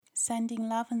sending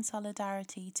love and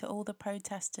solidarity to all the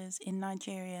protesters in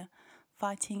Nigeria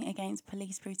fighting against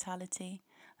police brutality,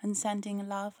 and sending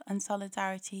love and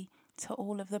solidarity to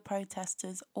all of the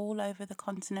protesters all over the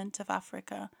continent of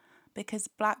Africa, because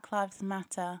Black Lives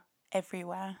Matter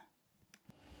everywhere.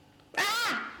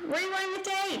 Rewind the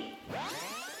tape!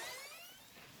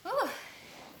 Ooh.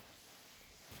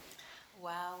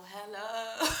 Well,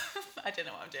 hello. I don't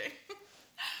know what I'm doing.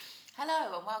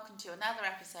 Hello and welcome to another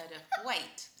episode of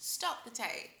Wait, Stop the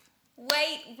Tape.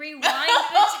 Wait, rewind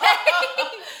the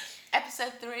tape!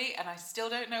 Episode 3, and I still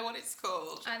don't know what it's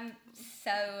called. I'm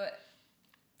so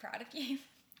proud of you.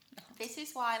 This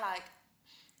is why,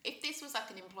 if this was like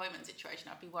an employment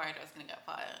situation, I'd be worried I was going to get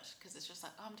fired. Because it's just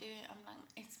like,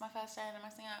 it's my first day and I'm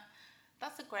messing up.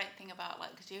 That's the great thing about,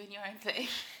 doing your own thing.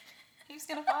 Who's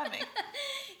going to fire me?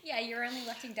 Yeah, you're only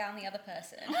letting down the other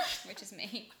person, which is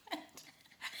me.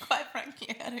 Quite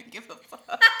frankly, I don't give a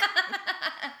fuck.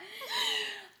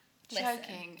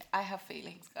 Joking. I have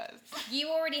feelings, guys. You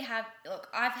already have... Look,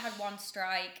 I've had one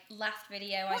strike. Last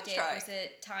video What I did strike? was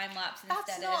a time-lapse That's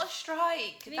instead not of... a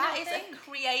strike. Do you That not is think? a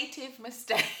creative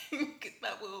mistake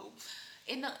that will...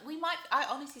 I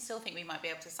honestly still think we might be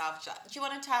able to salvage that. Do you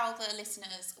want to tell the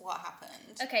listeners what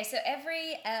happened? Okay, so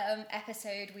every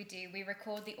episode we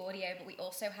record the audio, but we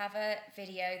also have a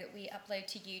video that we upload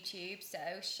to YouTube. So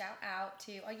shout out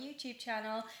to our YouTube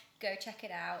channel. Go check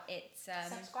it out. It's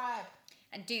Subscribe.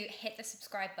 and do hit the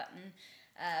subscribe button.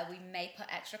 We may put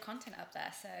extra content up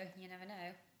there, so you never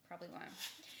know. Probably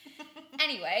won't.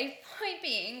 Anyway, point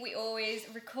being, we always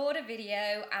record a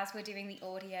video as we're doing the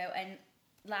audio, and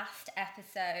last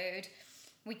episode,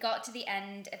 we got to the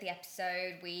end of the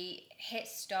episode, we hit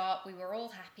stop, we were all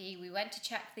happy, we went to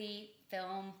check the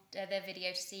film, the video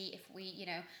to see if we,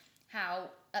 how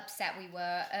upset we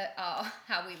were,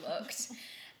 how we looked,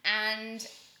 and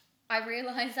I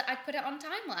realised that I'd put it on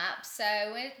time-lapse,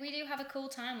 so we do have a cool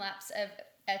time-lapse of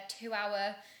a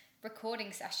 2-hour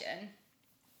recording session,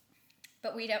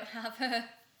 but we don't have a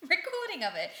recording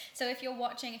of it. So if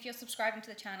you're subscribing to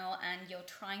the channel and you're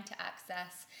trying to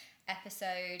access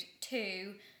episode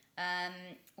 2,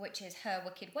 which is Her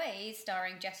Wicked Ways,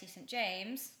 starring Jessie St.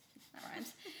 James, that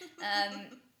rhymes,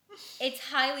 it's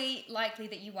highly likely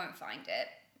that you won't find it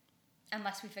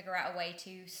unless we figure out a way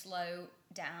to slow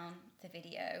down the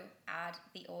video, add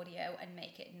the audio, and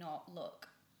make it not look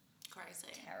Crazy.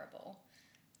 terrible.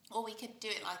 Or we could do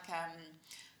it like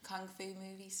Kung Fu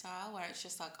movie style, where it's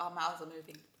just like our mouths are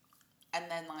moving. And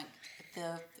then,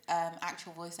 the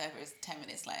actual voiceover is 10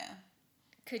 minutes later.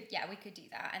 We could do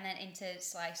that, and then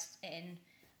sliced in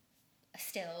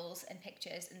stills and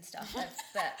pictures and stuff.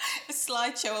 But A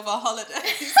slideshow of our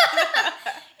holidays.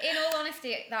 in all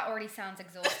honesty, that already sounds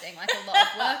exhausting, like a lot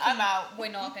of work. I'm out.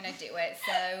 We're not going to do it.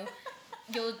 So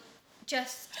you'll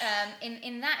just,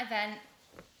 in that event,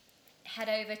 head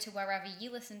over to wherever you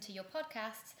listen to your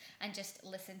podcasts and just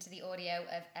listen to the audio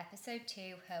of episode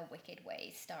 2, Her Wicked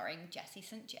Ways, starring Jessie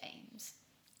St. James.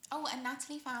 Oh, and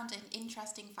Natalie found an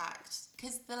interesting fact,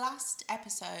 because the last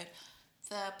episode,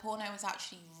 the porno was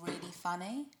actually really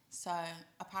funny. So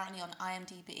apparently on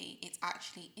IMDb, it's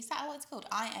actually, is that what it's called?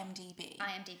 IMDb.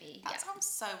 IMDb, That sounds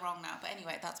so wrong now, but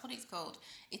anyway, that's what it's called.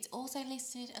 It's also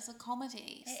listed as a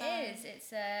comedy. It is.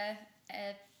 It's a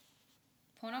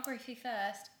pornography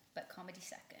first, but comedy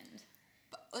second.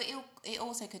 But it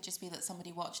also could just be that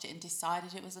somebody watched it and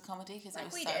decided it was a comedy because it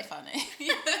was we so did. funny.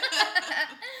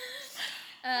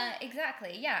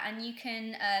 Exactly, yeah, and you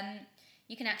can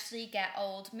actually get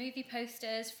old movie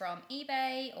posters from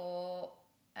eBay or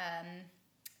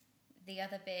the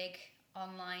other big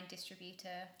online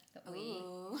distributor that we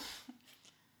Ooh.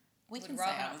 We would can say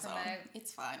rather not Amazon. promote.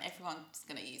 It's fine. Everyone's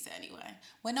going to use it anyway.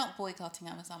 We're not boycotting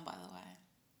Amazon, by the way.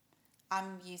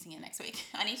 I'm using it next week.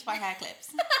 I need to buy hair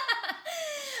clips.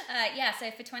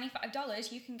 So for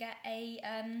 $25 you can get a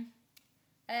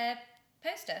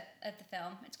poster of the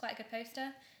film. It's quite a good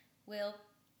poster. We'll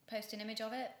post an image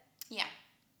of it. Yeah.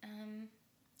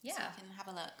 Yeah. So you can have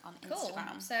a look on Cool.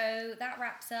 Instagram. So that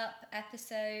wraps up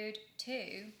episode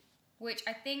 2, which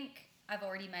I think I've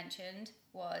already mentioned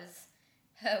was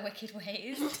Her Wicked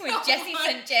Ways with Jessie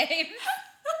St. James.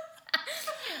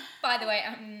 By the way,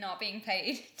 I'm not being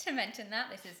paid to mention that.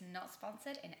 This is not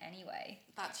sponsored in any way.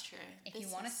 That's true. If you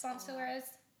want to sponsor us,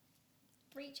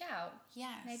 reach out.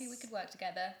 Yes. Maybe we could work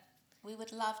together. We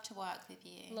would love to work with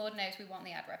you. Lord knows we want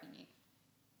the ad revenue.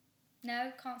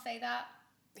 No, can't say that.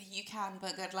 You can,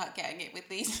 but good luck getting it with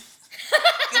these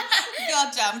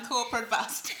goddamn corporate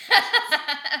bastards.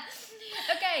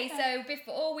 Okay, so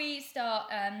before we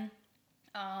start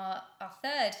our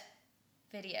third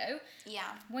video,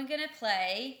 Yeah. we're going to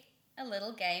play a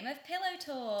little game of pillow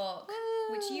talk,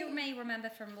 Woo. which you may remember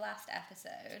from last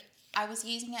episode. I was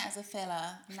using it as a filler.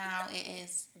 Now it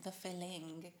is the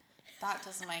filling. That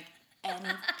doesn't make any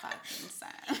fucking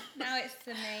sense. Now it's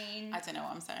the main. I don't know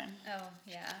what I'm saying. Oh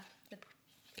yeah.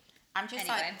 I'm just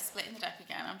Anyway. like splitting the deck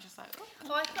again. I'm just like, oh,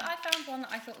 Oh, I found one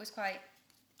that I thought was quite.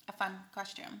 a fun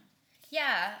question.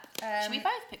 Yeah. Should we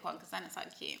both pick one? Because then it's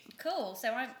like cute. Cool.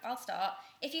 So I'll start.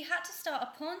 If you had to start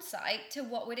a porn site, to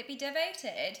what would it be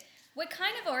devoted? We're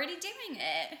kind of already doing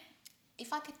it.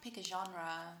 If I could pick a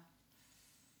genre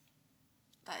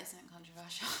that isn't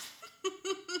controversial.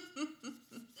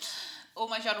 All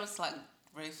my genres like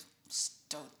Ruth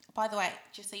Stone. By the way,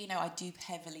 just so you know, I do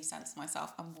heavily censor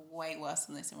myself. I'm way worse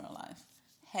than this in real life.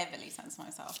 Heavily censor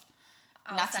myself.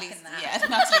 I'll Natalie's, second that. yeah,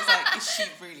 Natalie's like, she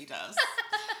really does.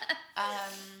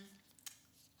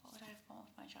 What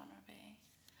would my genre be?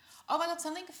 Oh my god,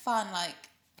 something fun, like,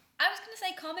 I was going to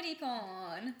say comedy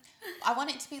porn. I want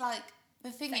it to be like,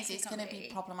 the thing Sexy is, it's going to be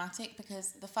comedy. problematic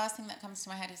because the first thing that comes to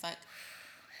my head is like,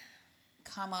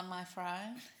 come on my fro.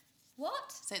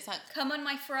 What? So it's like, Come on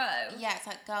my fro. yeah, it's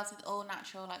like girls with all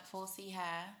natural, like 4C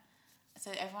hair. So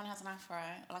everyone has an afro,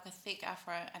 like a thick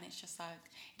afro, and it's just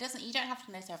like, you don't have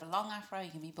to necessarily have a long afro,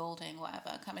 you can be balding,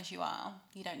 whatever, come as you are.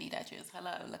 You don't need edges.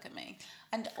 Hello, look at me.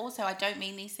 And also, I don't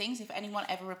mean these things. If anyone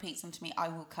ever repeats them to me, I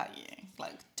will cut you.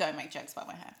 Like, don't make jokes about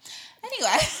my hair.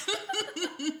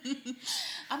 Anyway,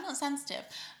 I'm not sensitive.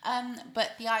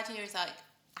 But the idea is like,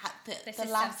 at the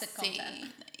last censored scene,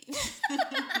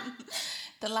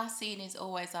 the last scene is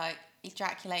always like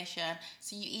ejaculation.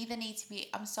 So you either need to be,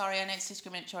 I'm sorry, I know it's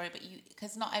discriminatory, but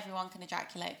because not everyone can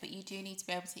ejaculate, but you do need to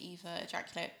be able to either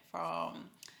ejaculate from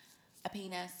a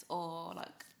penis or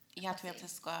like you have to be able to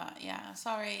squirt. Yeah,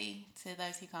 sorry to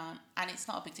those who can't. And it's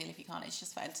not a big deal if you can't, it's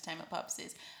just for entertainment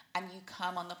purposes. And you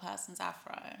come on the person's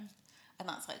afro. And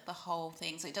that's like the whole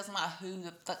thing. So it doesn't matter who,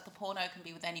 like the porno can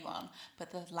be with anyone,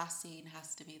 but the last scene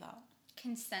has to be that.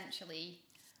 Consensually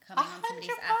coming on somebody's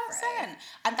 100%. afro.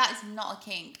 And that is not a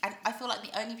kink. And I feel like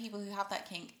the only people who have that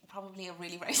kink probably are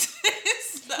really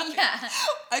racist. Like, Yeah.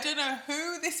 I don't know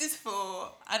who this is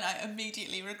for, and I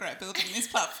immediately regret building this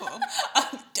platform.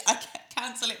 I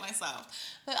cancel it myself.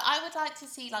 But I would like to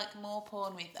see like more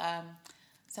porn with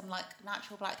some like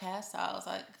natural black hairstyles.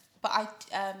 Like, but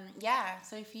yeah.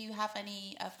 So if you have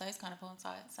any of those kind of porn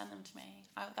sites, send them to me.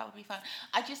 That would be fun.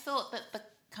 I just thought that the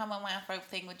come on my afro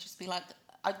thing would just be like,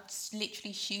 I'd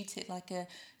literally shoot it like a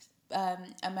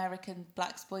American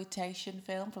blaxploitation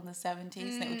film from the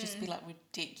 70s, and it would just be like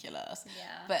ridiculous.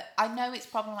 Yeah. But I know it's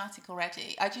problematic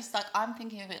already. I just like, I'm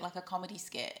thinking of it like a comedy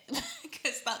skit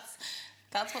because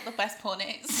that's what the best porn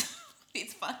is.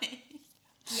 It's funny.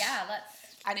 Yeah,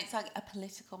 And it's like a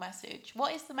political message.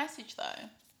 What is the message though?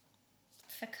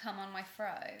 for come on my fro.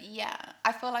 Yeah,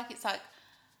 I feel like it's like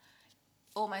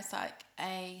almost like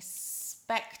a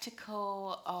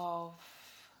spectacle of.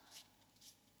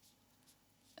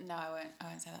 No, I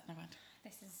won't say that. Never mind.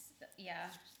 This is, yeah.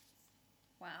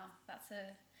 Wow, that's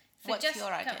a... What's your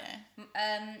idea?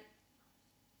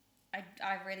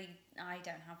 I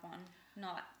don't have one.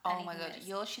 Not Oh my anything god, that's-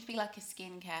 yours should be like a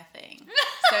skincare thing.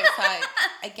 So it's like,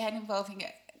 again, involving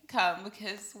cum,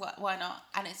 because why not?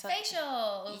 And it's like...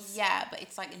 Facials! Yeah, but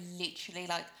it's like literally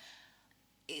like...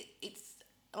 It's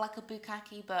like a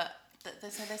bukkake, but...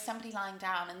 So there's somebody lying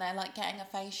down and they're like getting a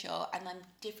facial, and then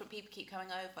different people keep coming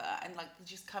over and like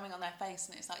just coming on their face,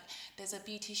 and it's like there's a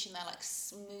beautician there like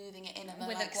smoothing it in and they're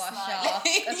With like a gua smiling.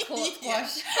 sha, a quartz Yeah. gua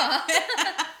sha.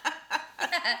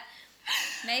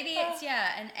 Maybe it's,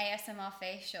 an ASMR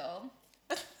facial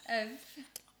of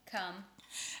cum.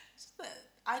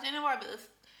 I don't know why, but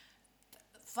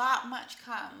that much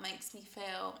cum makes me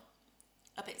feel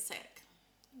a bit sick.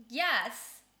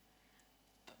 Yes.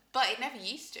 But it never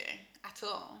used to at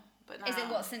all. But now, Is it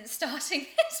what, since starting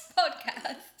this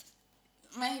podcast?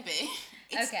 Maybe.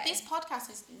 Okay. This podcast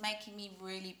is making me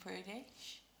really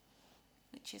prudish,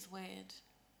 which is weird.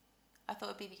 I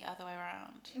thought it'd be the other way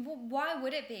around. Well, why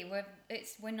would it be?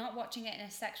 We're not watching it in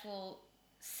a sexual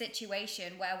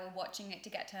situation where we're watching it to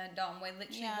get turned on. We're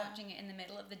literally watching it in the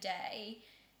middle of the day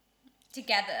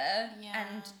together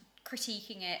and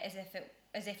critiquing it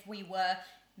as if we were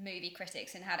movie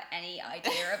critics and had any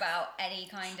idea about any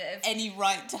kind of any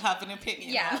right to have an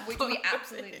opinion. yeah, on which porn. we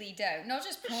absolutely don't. Not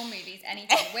just porn movies,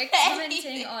 anything. We're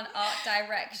commenting on art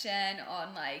direction,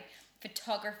 on like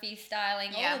photography,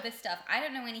 styling, all of this stuff. I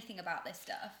don't know anything about this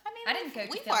stuff. I mean, I didn't go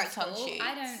to we've film worked on school. shoots.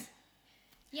 I don't.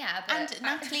 Yeah, but And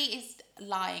Natalie is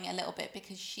lying a little bit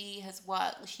because she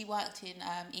worked in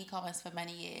e-commerce for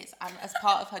many years, and as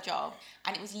part of her job,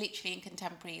 and it was literally in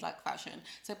contemporary like fashion.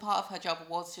 So part of her job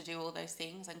was to do all those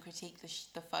things and critique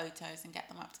the photos and get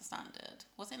them up to standard.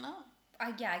 Was it not?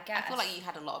 Yeah, I guess. I feel like you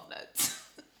had a lot of notes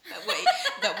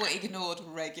that were ignored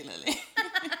regularly.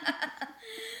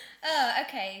 Oh,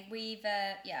 okay. We've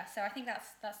so I think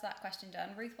that's that question done.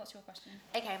 Ruth, what's your question?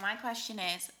 Okay, my question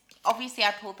is, obviously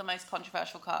I pulled the most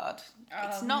controversial card.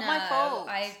 It's not no, my fault.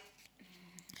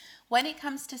 When it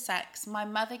comes to sex, my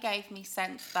mother gave me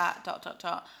sense that ...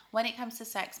 When it comes to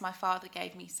sex, my father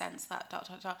gave me sense that ...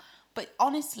 But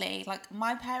honestly, like,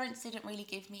 my parents didn't really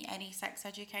give me any sex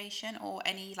education or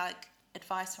any like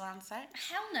advice around sex.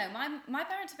 Hell no. My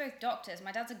parents are both doctors.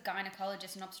 My dad's a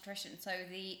gynecologist and obstetrician, so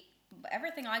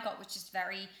everything I got was just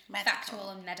very factual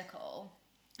and medical.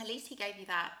 At least he gave you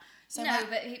that. So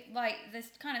but like the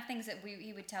kind of things that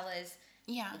he would tell us.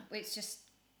 Yeah. It's just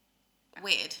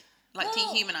weird, like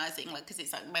dehumanizing, like because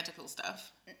it's like medical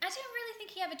stuff. I don't really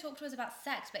think he ever talked to us about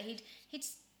sex, but he'd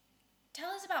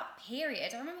tell us about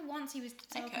periods. I remember once he was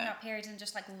talking about periods and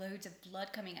just like loads of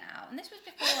blood coming out, and this was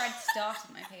before I'd started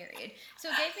my period, so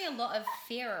it gave me a lot of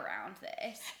fear around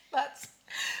this. That's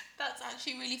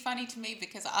actually really funny to me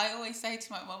because I always say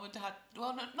to my mum and dad,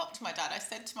 well, not to my dad, I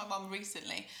said to my mum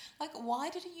recently, like, why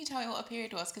didn't you tell me what a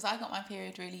period was? Because I got my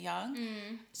period really young,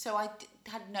 so I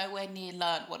had nowhere near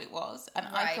learned what it was, and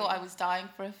I thought I was dying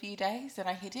for a few days, and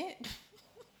I hid it.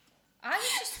 I was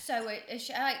just so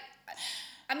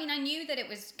I mean, I knew that it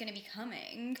was going to be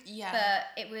coming, but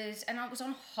it was, and I was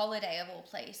on holiday of all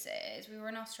places. We were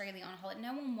in Australia on holiday.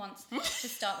 No one wants to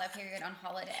start their period on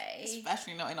holiday.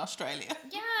 Especially not in Australia.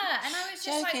 Yeah, and I was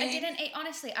just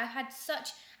honestly, I had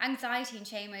such anxiety and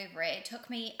shame over it. It took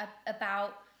me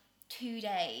about 2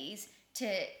 days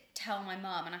to tell my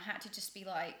mum, and I had to just be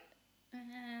like,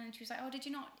 and she was like, oh, did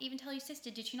you not even tell your sister?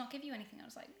 Did she not give you anything? I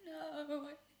was like, no,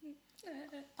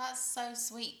 That's so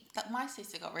sweet. That my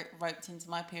sister got roped into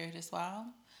my period as well.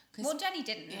 Well, Jenny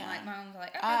didn't. Yeah. Like, my mum was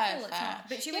like, okay, cool, it's not.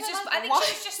 But she was just, I think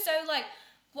she was just so like,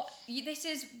 what? This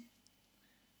is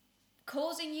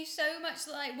causing you so much.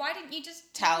 Like, why didn't you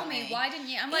just tell me? Why didn't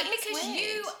you? I'm like, because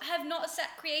you have not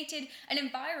created an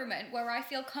environment where I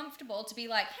feel comfortable to be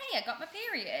like, hey, I got my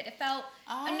period. It felt,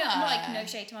 I'm not like no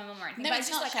shade to my mum or anything. No, but it's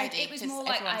just not like, shady, it was more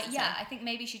like, I think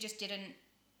maybe she just didn't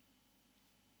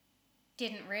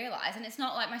realise, and it's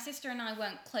not like my sister and I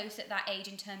weren't close at that age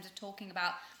in terms of talking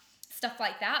about stuff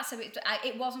like that, so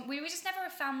it wasn't, we were just never a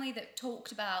family that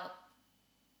talked about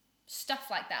stuff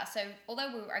like that. So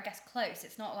although we were, I guess, close,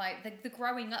 it's not like the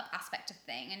growing up aspect of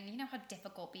thing, and you know how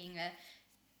difficult being a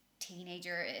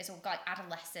teenager is, or like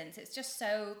adolescence, it's just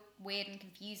so weird and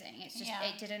confusing. It's just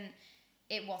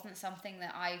it wasn't something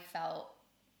that I felt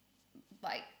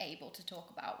like able to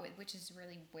talk about with, which is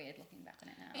really weird looking back on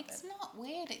it now. It's not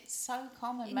weird, it's so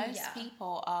common. Most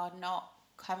people are not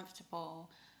comfortable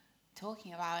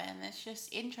talking about it, and it's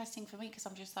just interesting for me because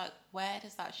I'm just like, where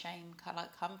does that shame come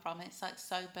from? It's like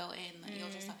so built in that you're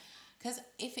just like, because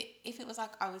if it was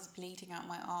like I was bleeding out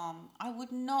my arm, I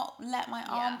would not let my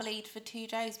arm bleed for 2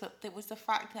 days, but it was the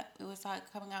fact that it was like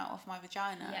coming out of my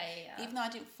vagina. Even though I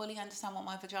didn't fully understand what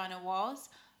my vagina was,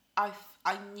 I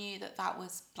knew that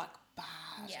was like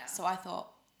bad. So I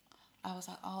was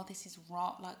like, oh, this is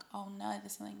wrong. Like, oh no,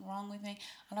 there's something wrong with me.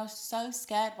 And I was so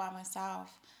scared by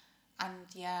myself. And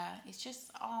it's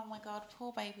just, oh my God,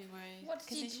 poor baby Ruth. What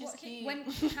did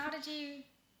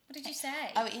you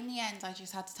say? Oh, in the end, I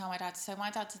just had to tell my dad. So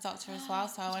my dad's a doctor as well.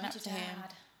 So I went up to him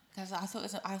because I thought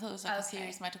it was like a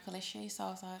serious medical issue. So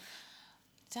I was like,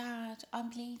 Dad, I'm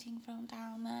bleeding from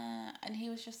down there. And he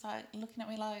was just like looking at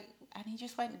me like, and he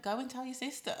just went, go and tell your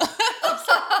sister. And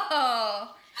I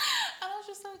was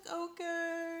just like,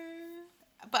 okay.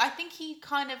 But I think he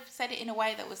kind of said it in a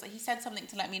way that was, he said something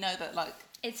to let me know that like,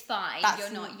 it's fine,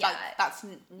 you're not yet. Like, that's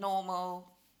normal.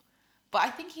 But I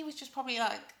think he was just probably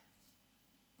like,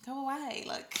 go away.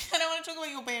 Like, I don't want to talk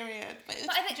about your period. But it's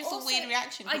just also a weird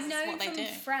reaction. I know from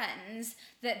friends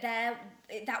that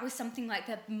that was something like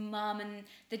the mum and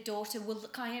the daughter were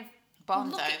kind of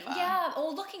bond over. Yeah,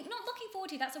 or not looking forward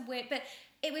to. That's a weird, but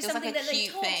it was something like that they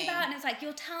talked about, and it's like,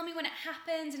 you'll tell me when it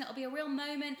happens, and it'll be a real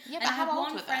moment. Yeah, and but I had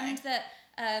one friend that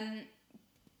when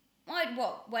I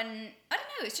don't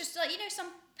know, it's just like, you know,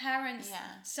 some parents,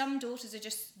 some daughters are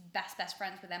just best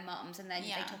friends with their mums, and then they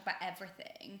talk about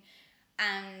everything.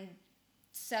 And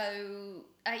so,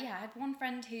 I had one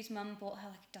friend whose mum bought her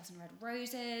like a dozen red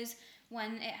roses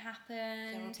when it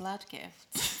happened. They were blood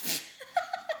gifts.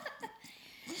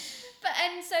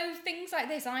 And so things like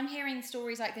this, I'm hearing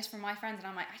stories like this from my friends, and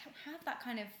I'm like, I don't have that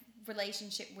kind of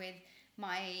relationship with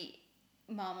my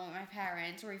mum or my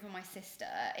parents or even my sister,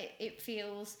 it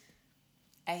feels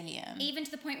alien. Even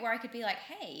to the point where I could be like,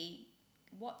 hey,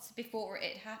 what's before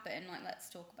it happened? Like, let's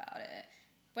talk about it.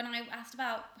 When I asked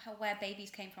about where babies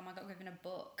came from, I got given a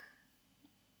book.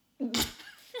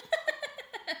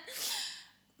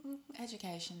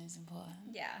 Education is important.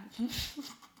 Yeah.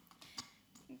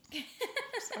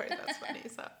 Sorry, that's funny.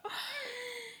 So.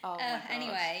 Oh my gosh.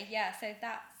 Anyway, yeah, so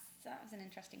that was an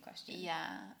interesting question.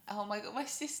 Yeah. Oh my god, my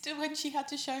sister, when she had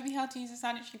to show me how to use a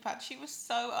sanitary pad, she was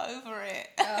so over it.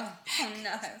 Oh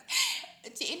no.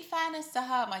 In fairness to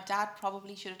her, my dad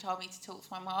probably should have told me to talk to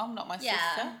my mum, not my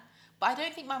sister. But I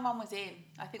don't think my mum was in.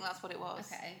 I think that's what it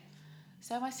was. Okay.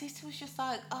 So my sister was just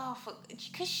like,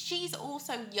 because she's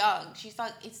also young. She's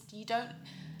like,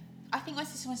 I think my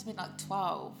sister must have been like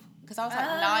 12. Because I was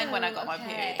like 9 when I got my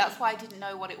period. That's why I didn't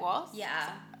know what it was.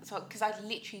 Yeah. So, because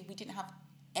we didn't have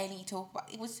any talk about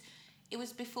it. It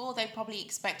was before they probably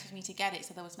expected me to get it,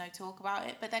 so there was no talk about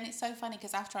it. But then it's so funny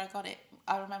because after I got it,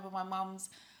 I remember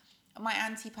my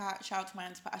auntie Pat, shout out to my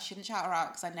auntie Pat, I shouldn't shout her out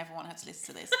because I never want her to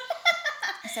listen to this.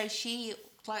 So she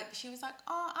was like,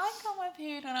 oh, I got my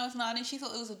period when I was 9, and she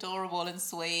thought it was adorable and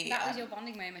sweet. That was your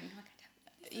bonding moment.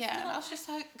 Yeah, and I was just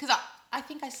like, because I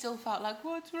think I still felt like,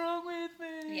 what's wrong with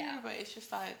me? Yeah. But it's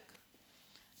just like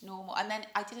normal. And then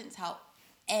I didn't tell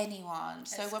anyone.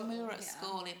 So when we were at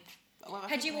school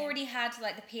had you already had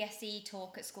like the PSE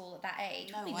talk at school at that age?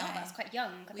 No Probably way. not. That's quite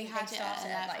young. We had it at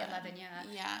 11. Like 11, yeah.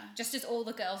 Yeah. Just as all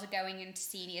the girls are going into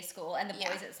senior school, and the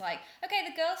boys, it's like, okay,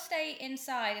 the girls stay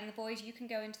inside, and the boys, you can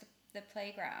go into the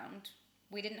playground.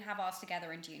 We didn't have ours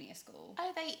together in junior school.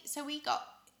 Oh,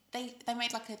 they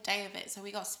made like a day of it. So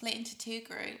we got split into 2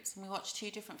 groups, and we watched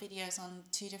 2 different videos on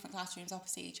 2 different classrooms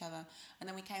opposite each other, and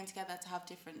then we came together to have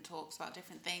different talks about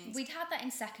different things. We'd had that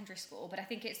in secondary school, but I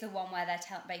think it's the one where they're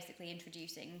basically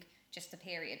introducing just the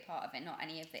period part of it, not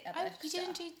any of the other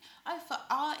stuff. For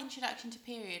our introduction to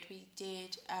period, we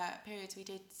did periods. We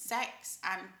did sex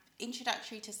and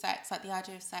introductory to sex, like the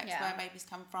idea of sex, where babies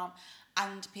come from,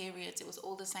 and periods. It was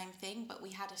all the same thing, but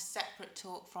we had a separate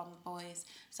talk from the boys.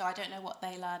 So I don't know what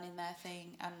they learn in their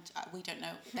thing, and we don't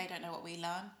know. They don't know what we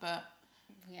learn, but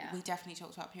we definitely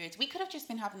talked about periods. We could have just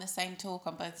been having the same talk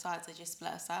on both sides. They just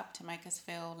split us up to make us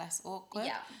feel less awkward.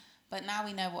 Yeah. But now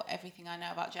we know everything I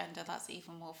know about gender. That's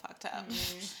even more fucked up.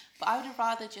 But I would have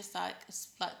rather just like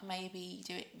maybe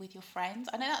do it with your friends.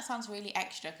 I know that sounds really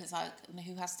extra because like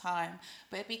who has time?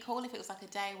 But it'd be cool if it was like a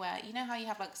day where, you know how you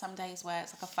have like some days where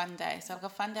it's like a fun day. So like a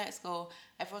fun day at school,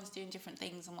 everyone's doing different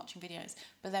things and watching videos.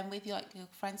 But then with your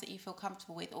friends that you feel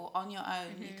comfortable with, or on your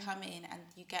own, you come in and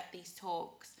you get these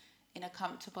talks in a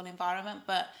comfortable environment.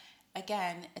 But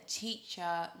again, a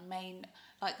teacher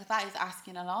that is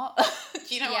asking a lot.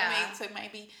 Do you know what I mean? So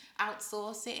maybe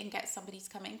outsource it and get somebody to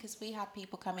come in, because we had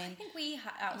people come in. I think we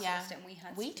outsourced it, and we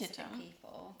had specific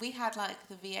people. We had like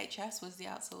the VHS was the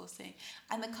outsourcing,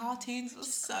 and the cartoons were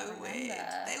so weird.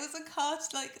 There was a cartoon,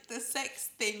 like the sex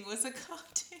thing was a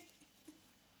cartoon.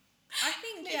 I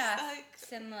think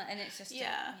similar, and it's just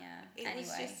it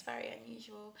was just very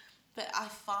unusual. But I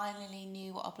finally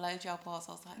knew what a blowjob was.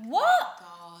 I was like, what?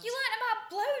 Oh God. You learned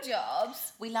about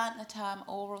blowjobs? We learnt the term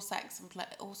oral sex, and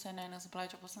also known as a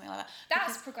blowjob or something like that.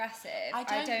 That's progressive. I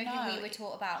don't know. think we were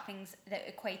taught about things that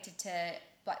equated to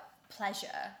like pleasure.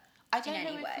 I don't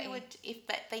know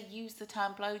if they use the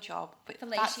term blowjob, but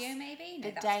fellatio maybe. No,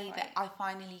 the day that I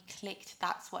finally clicked,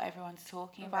 that's what everyone's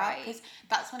talking about, because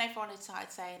that's when everyone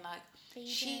started saying like,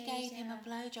 she gave him a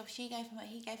blowjob, he gave him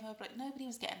a blowjob. Nobody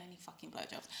was getting any fucking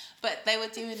blowjobs, but they were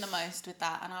doing the most with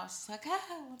that, and I was just like,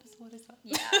 what is that?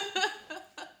 Yeah.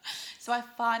 So I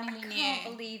finally knew. I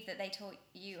can't believe that they taught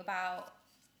you about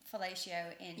fellatio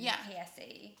in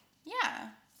PSE. Yeah.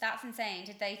 That's insane.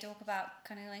 Did they talk about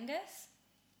cunnilingus?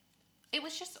 It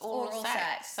was just oral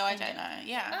sex, so I don't know.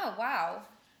 Yeah. Oh, wow.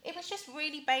 It was just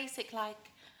really basic, like,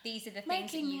 these are the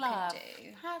things that you love, can do.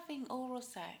 Having oral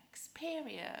sex,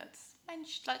 periods,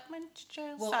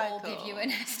 menstrual we'll cycle. all give you an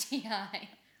STI.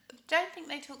 Don't think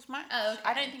they talked much. Oh, okay.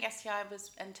 I don't think STI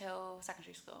was until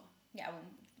secondary school. Yeah, well,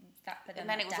 and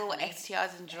then it was all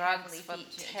STIs and drugs for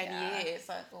 10 years,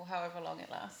 or however long it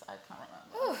lasts. I can't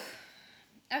remember.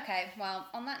 Ooh. Okay, well,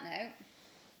 on that note,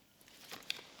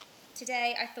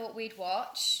 today I thought we'd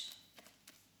watch.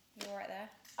 You all right there?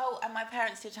 Oh, and my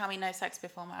parents did tell me no sex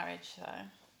before marriage, so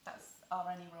that's our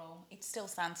only rule. It still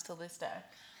stands till this day.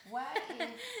 Where is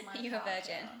my Are you a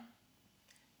virgin?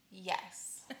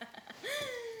 Yes.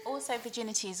 Also,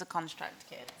 virginity is a construct,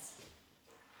 kids.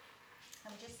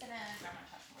 I'm just going to grab my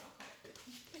tattoo real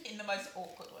quick. In the most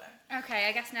awkward way. Okay,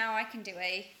 I guess now I can do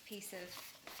a piece of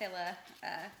filler.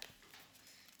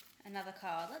 Another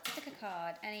card. Let's pick a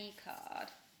card. Any card.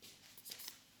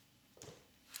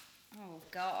 Oh,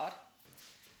 God.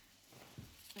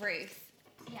 Ruth.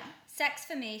 Yeah. Sex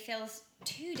for me feels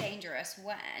too dangerous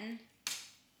when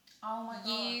Oh my God.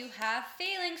 you have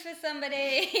feelings for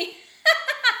somebody.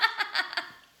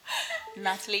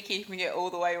 Natalie keeping it all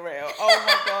the way real. Oh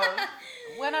my God.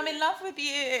 When I'm in love with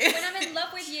you. When I'm in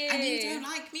love with you. And you don't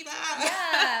like me back.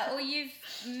 Yeah, or you've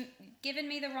given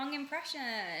me the wrong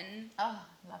impression. Oh,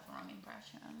 love the wrong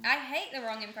impression. I hate the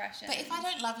wrong impression. But if I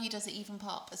don't love you, does it even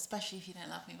pop? Especially if you don't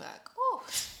love me back. Ooh.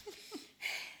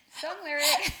 Song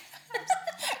lyric.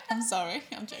 I'm sorry,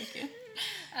 I'm joking.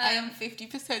 I am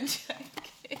 50%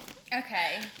 joking.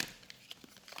 Okay.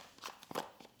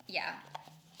 Yeah.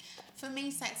 For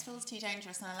me, sex feels too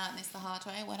dangerous, and I learned this the hard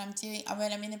way when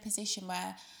I'm in a position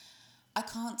where I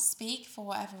can't speak for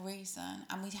whatever reason,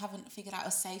 and we haven't figured out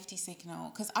a safety signal,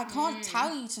 because I can't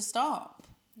tell you to stop.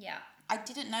 Yeah. I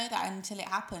didn't know that until it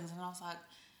happened, and I was like,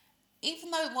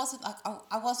 even though it wasn't like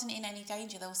I wasn't in any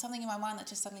danger, there was something in my mind that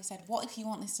just suddenly said, what if you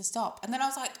want this to stop? And then I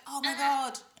was like, oh my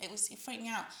God, it freaked me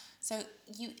out. So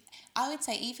I would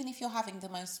say, even if you're having the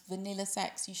most vanilla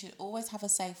sex, you should always have a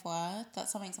safe word.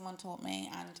 That's something someone taught me,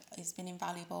 and it's been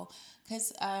invaluable,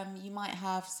 because you might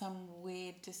have some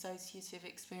weird dissociative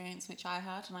experience, which I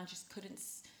had, and I just couldn't,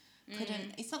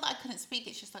 it's not that I couldn't speak,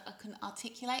 it's just like I couldn't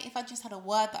articulate. If I just had a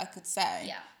word that I could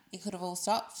say, it could have all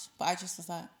stopped, but I just was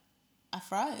like, I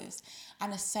froze.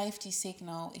 And a safety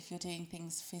signal if you're doing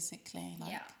things physically,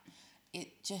 like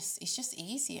it's just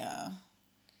easier.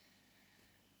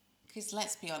 Because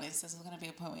let's be honest, there's going to be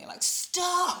a point where you're like,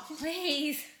 stop!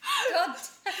 Please. God.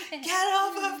 Get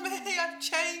off of me! I've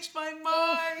changed my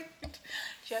mind.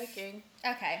 Joking.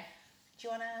 Okay. Do you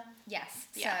want to? Yes.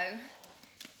 Yeah.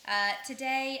 So,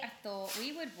 today I thought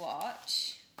we would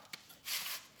watch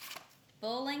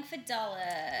Bowling for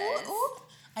Dollars. Ooh, ooh.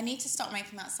 I need to stop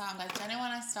making that sound. I don't know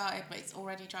when I started, but it's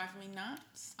already driving me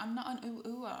nuts. I'm not an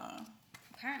ooh-ooher.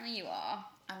 Apparently you are.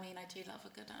 I mean, I do love a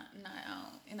good night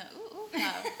out. You know, ooh-ooh.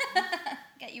 No.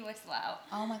 Get your whistle out.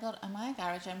 Oh my God, am I a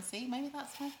garage MC? Maybe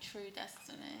that's my true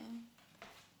destiny.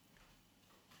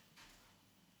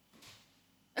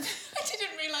 I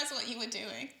didn't realise what you were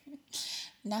doing.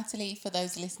 Natalie, for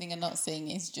those listening and not seeing,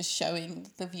 is just showing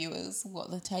the viewers what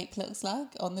the tape looks like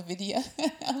on the video.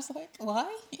 I was like,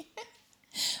 why?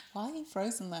 Why are you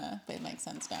frozen there? But it makes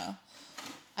sense now.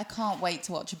 I can't wait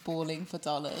to watch Bowling for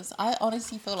Dollars. I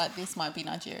honestly feel like this might be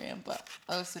Nigerian, but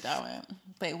I also doubt it.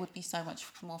 But it would be so much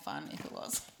more fun if it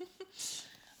was.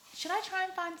 Should I try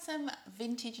and find some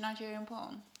vintage Nigerian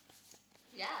porn?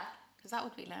 Yeah. Because that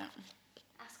would be lit.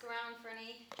 Ask around for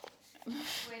any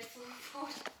weird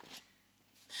porn.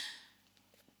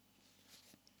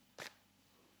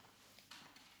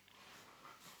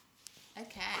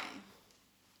 Okay.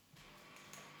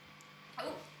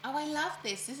 Oh, I love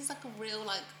this. This is like a real,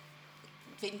 like,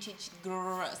 vintage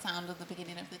grrr sound at the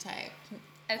beginning of the tape.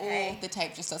 Okay. Or the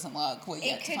tape just doesn't work. We're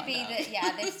yet to it could find be out. that,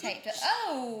 yeah, this tape.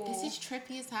 Oh! This is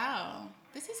trippy as hell.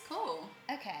 This is cool.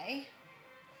 Okay.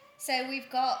 So we've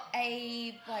got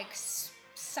a, like,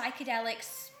 psychedelic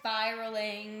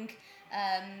spiraling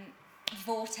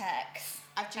vortex.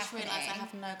 I've just realised I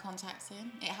have no contacts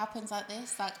in. It happens like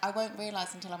this. Like, I won't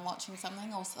realise until I'm watching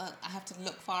something, or so I have to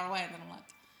look far away, and then I'm like,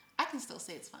 I can still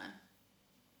see, it's fine.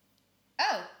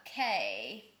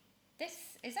 Okay.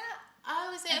 Is that?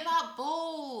 Oh, is it about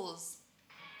balls?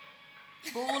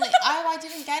 Balling. Oh, I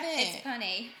didn't get it. It's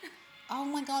punny. Oh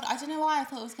my God, I don't know why I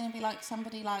thought it was going to be like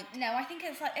somebody like... No, I think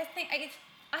it's like, I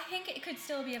think it could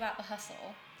still be about the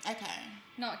hustle. Okay.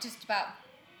 Not just about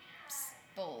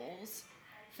balls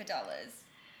for dollars.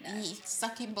 No.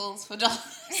 Sucking balls for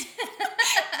dollars.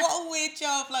 What a weird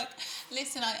job. Like,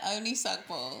 listen, I only suck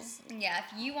balls. Yeah,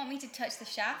 if you want me to touch the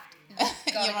shaft, you've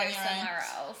got to go somewhere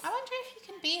else. I wonder if you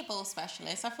can be a ball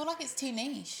specialist. I feel like it's too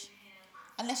niche.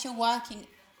 Unless you're working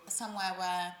somewhere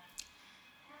where...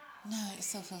 No, it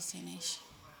still feels too niche.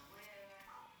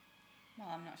 Well,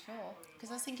 I'm not sure. Because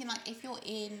I was thinking, like, if you're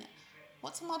in...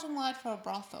 What's a modern word for a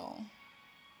brothel?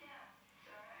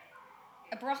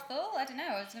 A brothel? I don't know.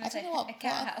 I was going to say a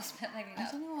cat house, but maybe not.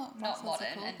 I don't know what not modern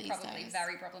and these probably days.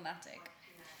 very problematic.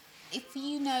 If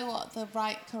you know what the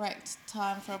right, correct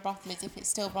time for a brothel is, if it's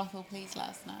still brothel, please let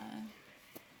us know.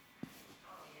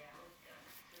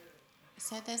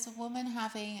 So there's a woman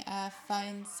having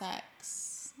phone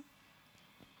sex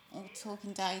or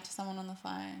talking dirty to someone on the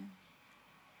phone.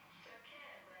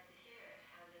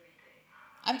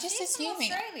 I'm just assuming.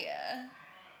 From Australia?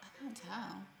 I can't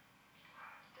tell.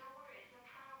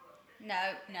 No,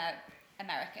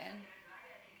 American.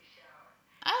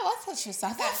 Oh, I thought she was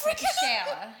South Take African. a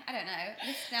shower. I don't know.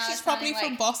 Now She's it's probably sounding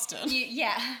from Boston.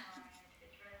 Yeah.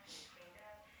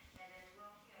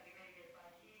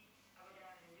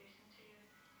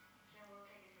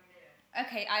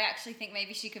 Okay, I actually think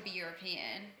maybe she could be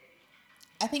European.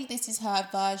 I think this is her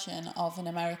version of an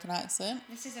American accent.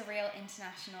 This is a real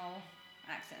international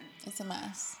accent. It's a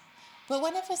mess. But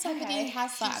whenever somebody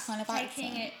has that kind of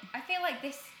accent... I feel like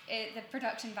this, the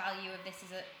production value of this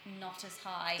is not as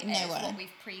high as what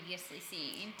we've previously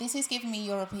seen. This is giving me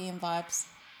European vibes.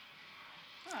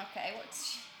 Oh, okay,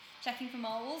 what's... Checking for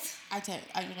moles? I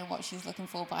don't know what she's looking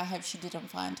for, but I hope she didn't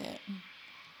find it.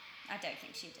 I don't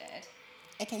think she did.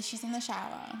 Okay, she's in the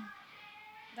shower.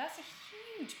 That's a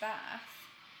huge bath.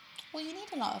 Well, you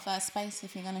need a lot of space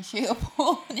if you're going to shoot a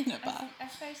porn in a bath. I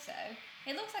suppose so.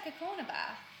 It looks like a corner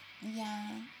bath.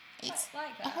 Yeah. It's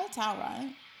like that. a hotel,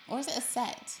 right? Or is it a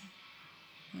set?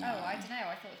 No. Oh, I don't know.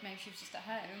 I thought maybe she was just at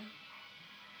home.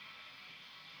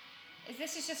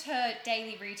 This is just her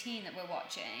daily routine that we're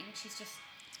watching. She's just...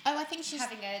 Oh, I think she's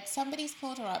somebody's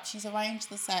called her up. She's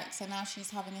arranged the sex, so now she's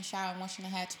having a shower and washing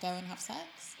her hair to go and have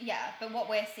sex. Yeah, but what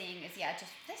we're seeing is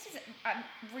this is a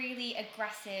really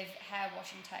aggressive hair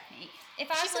washing technique. If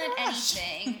I've learned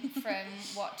anything from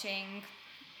watching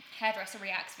Hairdresser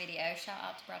Reacts video, shout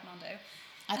out to Brad Mondo.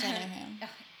 I don't know him.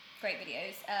 Great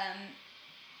videos.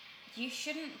 You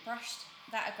shouldn't brush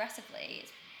that aggressively.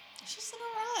 She's in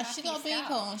a rush. She's got a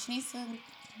beagle. She needs to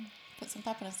put some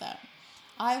pep in her step.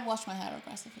 I wash my hair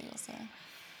aggressively also.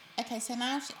 Okay, so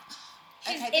now she's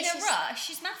in a rush.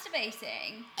 She's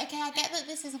masturbating. Okay, I get that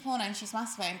this is a porno and she's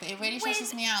masturbating, but it really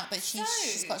stresses me out that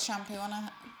she's got shampoo on her.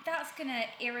 That's gonna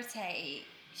irritate.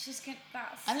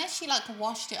 Unless she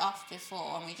washed it off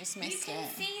before and we just missed it. You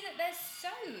can see that there's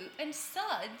soap and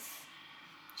suds.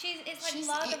 It's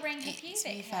lathering her pubic hair. To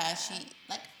be fair,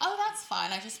 that's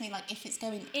fine. I just mean if it's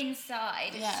going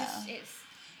inside. Yeah. It's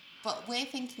But we're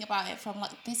thinking about it from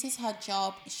this is her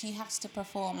job. She has to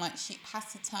perform. She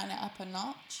has to turn it up a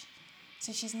notch.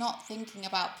 So she's not thinking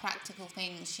about practical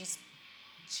things. She's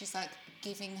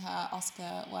giving her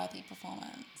Oscar-worthy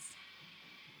performance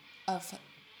of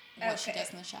what she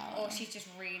does in the shower. Or she's just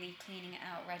really cleaning it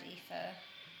out, ready for...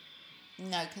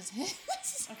 No, because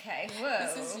okay,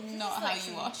 whoa. This is not how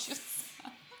you wash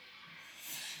yourself.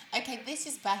 Okay, this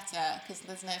is better because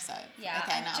there's no soap. Yeah.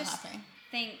 Okay, now I'm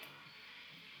happy.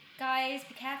 Guys,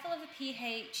 be careful of the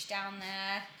pH down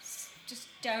there. Just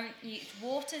don't use...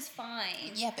 Water's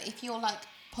fine. Yeah, but if you're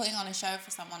putting on a show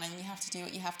for someone and you have to do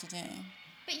what you have to do.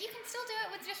 But you can still do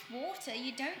it with just water.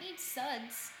 You don't need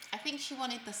suds. I think she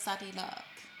wanted the suddy look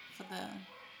for the...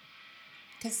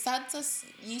 Because suds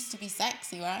used to be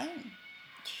sexy, right?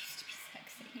 Used to be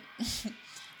sexy.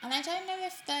 And I don't know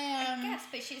if they... I guess,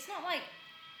 but it's not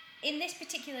in this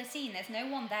particular scene, there's no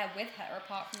one there with her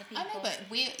apart from the people. I know, but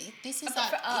this is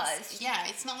for us. Yeah,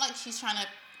 it's not like she's trying to...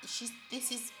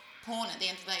 This is porn at the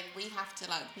end of the day. We have to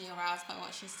be aroused by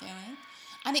what she's doing.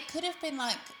 And it could have been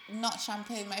not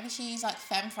shampoo. Maybe she used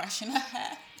femme fresh in her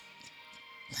hair.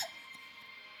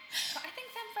 But I think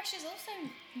femme fresh is also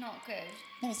not good.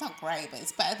 No, it's not great, but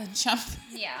it's better than shampoo.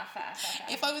 Yeah, fair.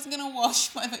 If I was going to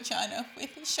wash my vagina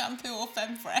with shampoo or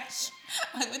femme fresh,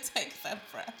 I would take femme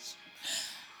fresh.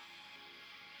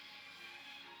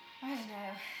 I don't know.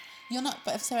 You're not,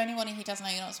 but so anyone who doesn't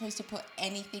know, you're not supposed to put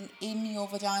anything in your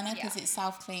vagina because it's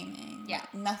self-cleaning. Yeah.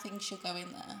 Nothing should go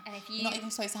in there. And if you're not even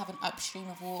supposed to have an upstream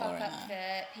of water in fuck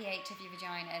there. up the pH of your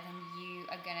vagina, then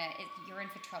you're in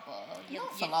for trouble.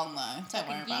 Not for long though. Don't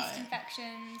worry about yeast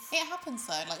infections. It happens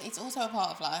though. It's also a part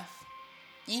of life.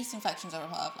 Yeast infections are a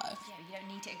part of life. Yeah, you don't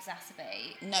need to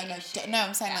exacerbate. No.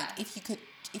 I'm saying if you could,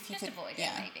 just avoid it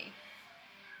maybe.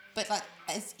 But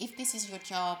as if this is your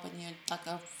job and you're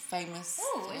a famous...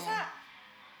 Oh, is that...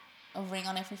 A ring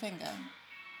on every finger?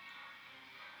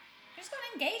 Who's got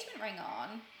an engagement ring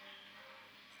on?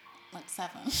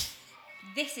 7.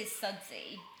 This is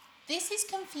sudsy. This is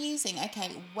confusing. Okay,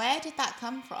 where did that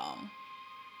come from?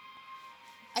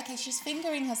 Okay, she's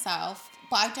fingering herself,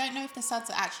 but I don't know if the suds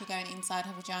are actually going inside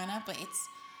her vagina, but it's...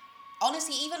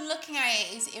 Honestly, even looking at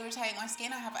it is irritating my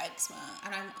skin. I have eczema,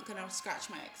 and I'm going to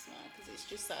scratch my eczema, because it's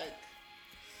just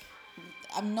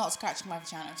I'm not scratching my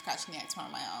vagina, I'm scratching the eczema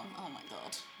on my arm. Oh my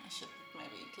god, I should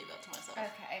maybe keep that to myself.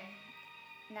 Okay,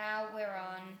 now we're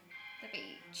on the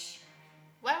beach.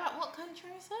 What country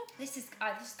is it? This has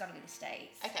got to be the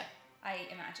States. Okay. I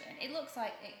imagine. It looks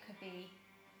like it could be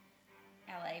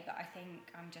LA, but I think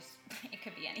it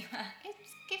could be anywhere.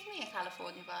 It's giving me a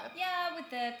California vibe. Yeah, with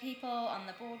the people on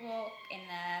the boardwalk in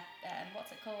their,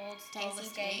 what's it called? Daisy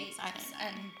skates, I don't know.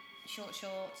 And short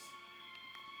shorts.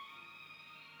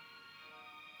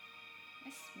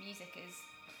 This music is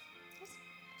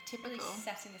typical. Really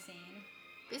setting the scene.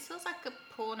 This feels like a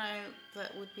porno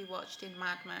that would be watched in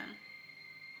Mad Men.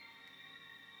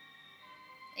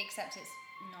 Except it's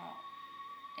not.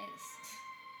 It's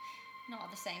not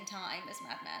at the same time as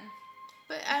Mad Men.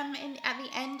 But at the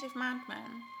end of Mad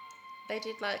Men, they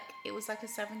did it was like a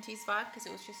 70s vibe because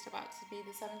it was just about to be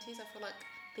the 70s. I feel like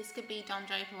this could be Don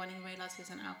Draper when he realised he's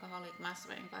an alcoholic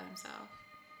masturbating by himself.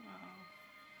 Wow.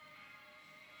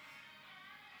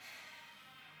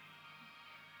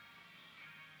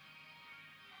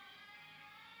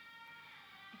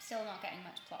 I'm still not getting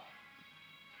much plot.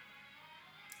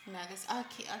 No, I'm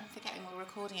forgetting we're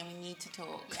recording and we need to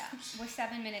talk. Yeah, we're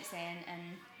 7 minutes in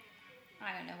and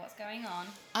I don't know what's going on.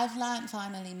 I've learned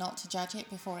finally not to judge it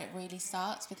before it really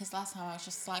starts because last time I was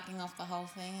just slagging off the whole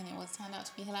thing and it turned out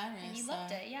to be hilarious. And you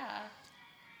loved it, yeah.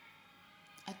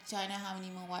 I don't know how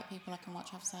many more white people I can watch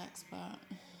have sex, but... I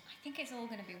think it's all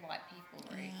going to be white people,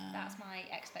 Ruth. Yeah. That's my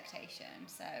expectation,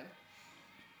 so...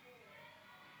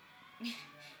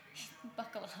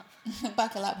 Buckle up.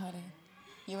 Buckle up, honey.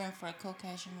 You're in for a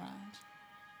Caucasian ride.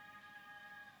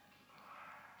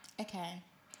 Okay.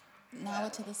 Now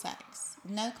we're to the sex.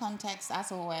 No context,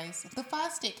 as always. The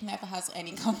first stick never has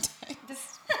any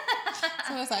context.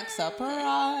 So it's like,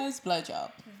 surprise,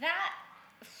 blowjob.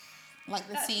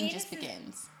 The scene just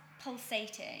begins.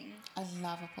 Pulsating. I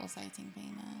love a pulsating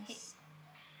penis.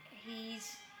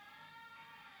 He's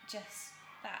just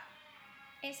that.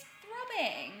 It's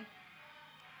throbbing.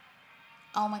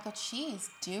 Oh my god, she is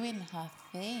doing her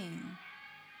thing.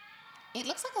 It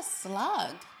looks like a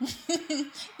slug.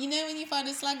 You know when you find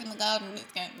a slug in the garden and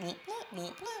it's going blah, blah, blah,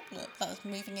 blah, blah, that's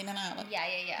moving in and out.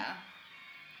 Yeah.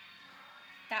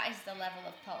 That is the level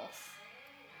of pulse.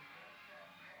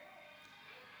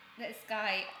 This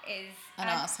guy is... an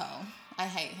asshole. I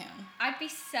hate him. I'd be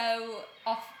so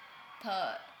off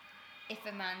put if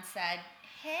a man said,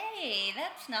 hey,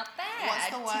 that's not bad. What's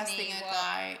the worst thing a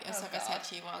guy has ever said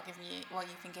to you while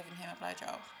you've been giving him a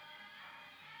blowjob?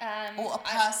 Or a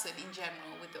person in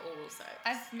general with the oral sex?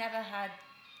 I've never had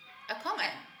a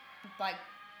comment.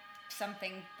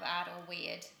 Something bad or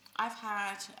weird. I've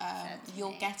had,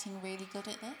 you're getting really good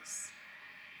at this.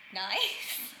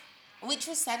 Nice. Which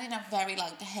was said in a very,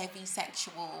 heavy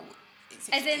sexual...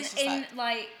 As in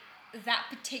that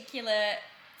particular...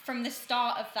 From the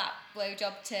start of that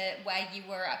blowjob to where you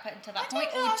were up until that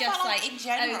point, or just in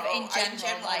general,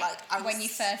 when you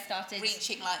first started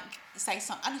reaching, say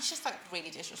something, and it's just really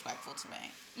disrespectful to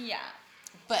me. Yeah.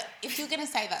 But if you're gonna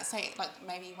say that, say it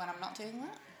maybe when I'm not doing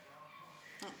that.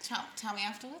 Tell me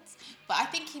afterwards. But I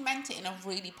think he meant it in a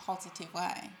really positive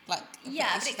way.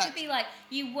 Yeah, but it could be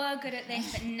you were good at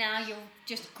this, but now you're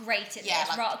just great at this.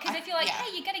 Because if you're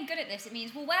hey, you're getting good at this, it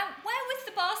means, well, where was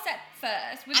the bar set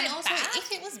first? Was it also, bad?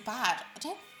 if it was bad,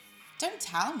 don't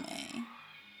tell me.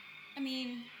 I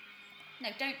mean,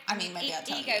 no, don't. I mean, maybe I'll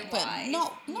tell you, but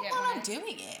not while I'm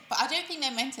doing it. But I don't think they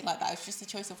meant it like that. It's just a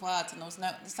choice of words, and there was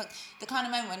no. It's the kind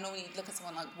of moment when normally you look at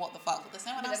someone what the fuck, but there's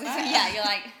no one else there. Yeah, you're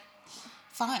like.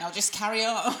 Fine, I'll just carry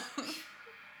on.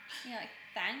 You're like,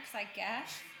 thanks, I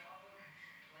guess.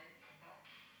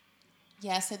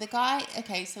 Yeah, so the guy...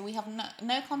 Okay, so we have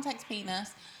no context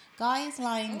penis. Guy is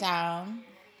lying down.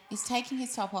 He's taking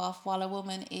his top off while a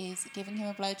woman is giving him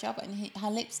a blowjob, and her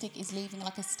lipstick is leaving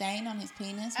a stain on his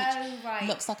penis, which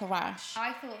looks like a rash.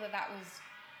 I thought that was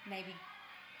maybe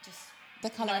just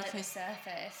the colour of his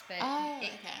surface, but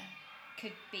it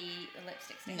could be a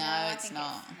lipstick stain. No, it's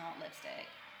not. It's not lipstick.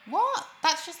 What?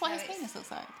 That's just what his penis looks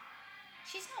like.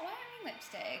 She's not wearing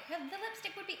lipstick. The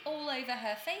lipstick would be all over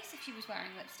her face if she was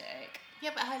wearing lipstick. Yeah,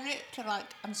 but her lips are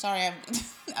I'm sorry,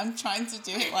 I'm trying to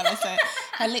do it while I say it.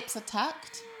 Her lips are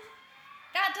tucked.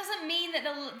 That doesn't mean that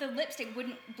the lipstick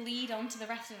wouldn't bleed onto the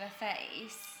rest of her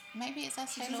face. Maybe it's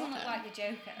Estee Lauder. She doesn't look like the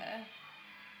Joker.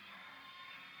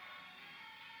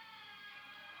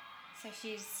 So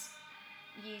she's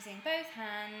using both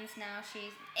hands now.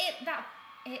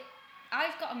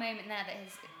 I've got a moment there that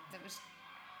his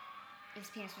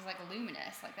penis was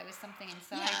luminous, there was something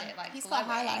inside it, he's glowing.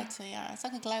 got highlighter, yeah. It's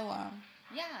like a glowworm.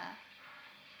 Yeah.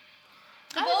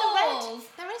 The balls.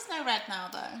 There is no red now,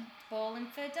 though. Balling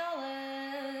for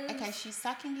dollars. Okay, she's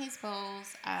sucking his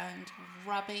balls and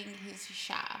rubbing his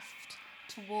shaft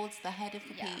towards the head of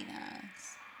the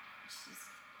penis.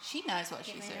 She knows what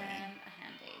she's doing. A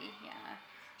handy, yeah.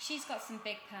 She's got some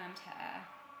big permed hair.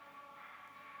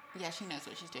 Yeah, she knows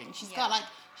what she's doing. She's got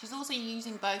she's also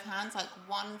using both hands,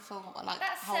 one for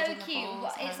that's holding so cute. the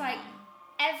balls. It's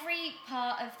every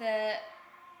part of the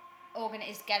organ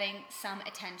is getting some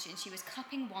attention. She was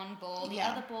cupping one ball, the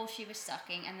other ball she was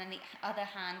sucking, and then the other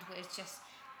hand was just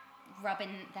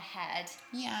rubbing the head.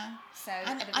 Yeah. So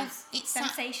there was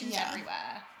sensations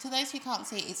everywhere. To those who can't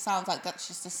see it sounds like that's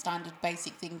just a standard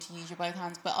basic thing to use your both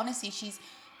hands. But honestly, she's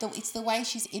it's the way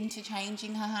she's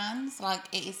interchanging her hands. Like,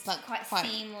 it is like quite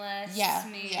seamless,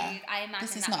 smooth. Yeah. I imagine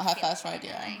this is that not would her feel first quite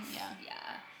rodeo. nice. Yeah.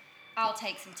 I'll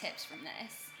take some tips from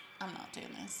this I'm not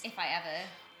doing this. if I ever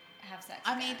have sex.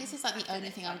 I mean, again this is like the after only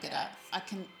this thing I'm good at. I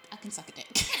can suck a dick.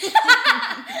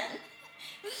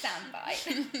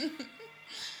 Soundbite.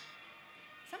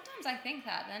 Sometimes I think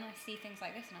that, then I see things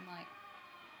like this and I'm like,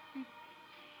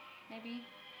 maybe.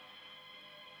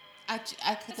 But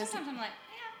sometimes I'm like,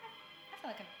 yeah, I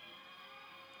feel like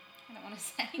I don't want to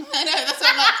say. I know, that's what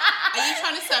I'm like, are you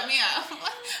trying to set me up? I'm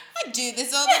like, I do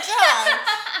this all the time.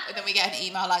 And then we get an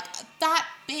email like, that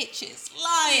bitch is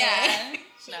lying. Yeah.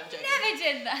 No, I'm joking. Never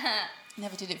did that.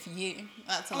 Never did it for you.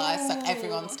 That's a lie. I suck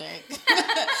everyone's dick.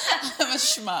 I'm a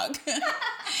schmug.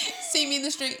 See me in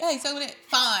the street. Hey, so it.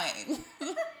 Fine.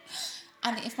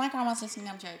 And if my grandma's listening,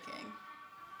 I'm joking.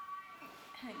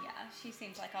 Yeah, she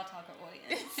seems like our target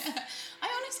audience. I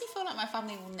honestly feel like my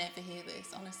family will never hear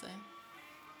this, honestly.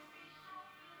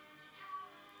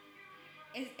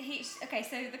 Okay,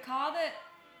 so the car that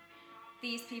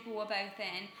these people were both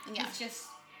in was just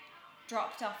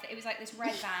dropped off. It was like this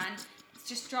red van. It's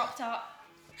just dropped off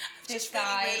this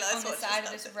guy on the side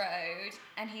of this road,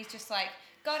 and he's just like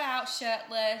got out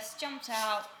shirtless, jumped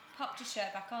out, popped his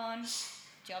shirt back on.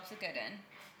 Job's a good un.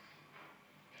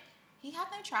 He had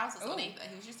no trousers on either.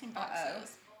 He was just in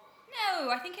boxers. No,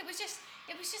 I think it was just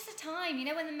the time. You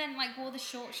know when the men like wore the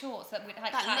short shorts that would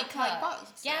like that looked like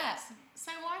boxers. Yeah.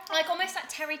 So why? Like almost like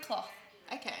terry cloth.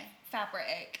 Okay.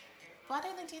 Fabric. Why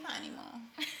don't they do that anymore?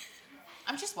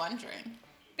 I'm just wondering.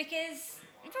 Because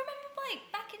remember, like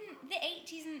back in the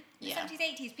 80s and the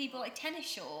 70s, 80s, people like tennis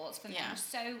shorts for men were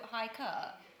so high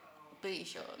cut. Booty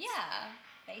shorts. Yeah,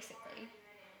 basically.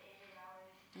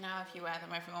 Now, if you wear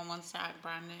them, everyone wants to act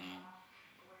brand new.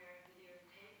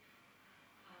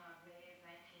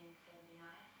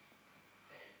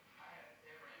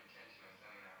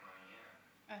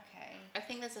 Okay. I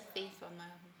think there's a thief on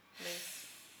there, Liz.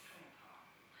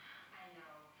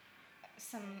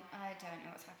 I don't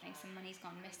know what's happening. Some money's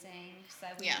gone missing. So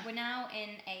we're now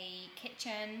in a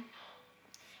kitchen.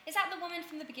 Is that the woman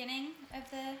from the beginning of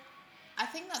the... I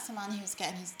think that's the man who was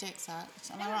getting his dick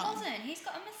sucked. Am I No, wrong? it wasn't. He's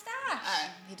got a moustache. Oh,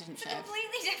 he didn't It's shave. a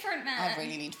completely different man. I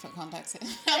really need to put contacts in.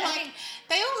 I'm like,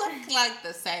 they all look like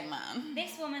the same man.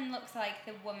 This woman looks like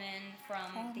the woman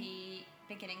from the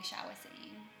beginning shower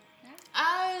scene. No?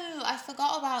 Oh, I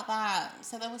forgot about that.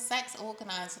 So there was sex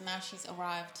organised and now she's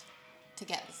arrived to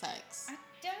get the sex. I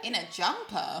don't... In a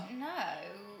jumper? No,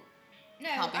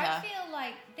 Can't be I her. feel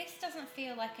like this doesn't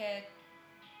feel like a...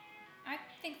 I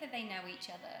think that they know each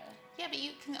other. Yeah, but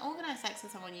you can organise sex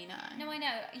with someone you know. No, I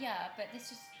know, yeah, but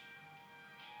this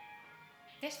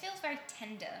feels very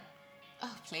tender.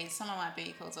 Oh, please, some of my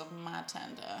beagles are mad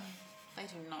tender. They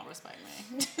do not respect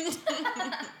me.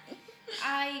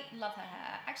 I love her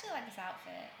hair. I actually like this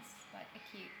outfit. It's like a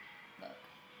cute look.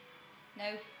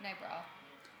 No bra.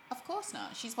 Of course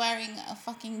not. She's wearing a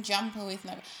fucking jumper with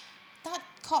no... That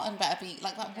cotton better be...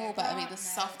 Like, that wool better be the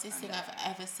softest thing I've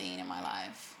ever seen in my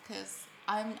life. Because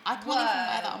I can't even wear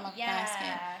that on my bare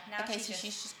skin. Okay, so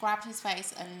she's just grabbed his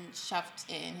face and shoved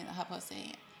it in her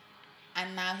pussy.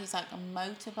 And now he's like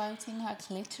motorboating her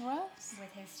clitoris.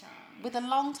 With his tongue. With a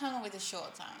long tongue or with a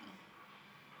short tongue?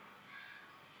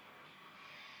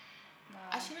 Wow.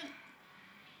 I shouldn't...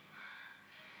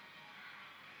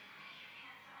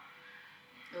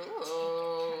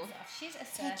 Ooh. She's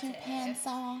assertive. Take your pants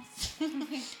off.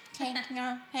 Take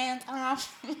your hands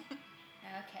off.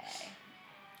 Okay.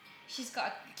 She's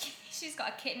got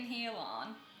a kitten heel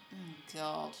on. Oh,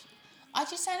 God. I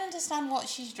just don't understand what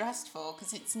she's dressed for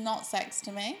because it's not sex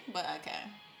to me, but okay.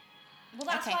 Well,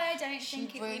 that's why I don't she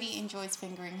think really enjoys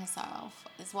fingering herself,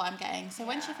 is what I'm getting. So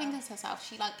when she fingers herself,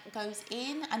 she like goes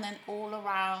in and then all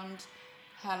around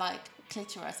her like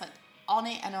clitoris, like on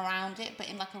it and around it, but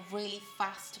in like a really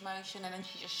fast motion, and then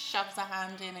she just shoves her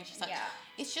hand in and she's like,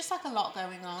 it's just like a lot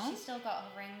going on. She's still got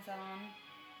her rings on.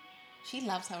 She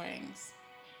loves her rings.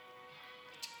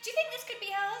 Do you think this could be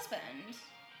her husband?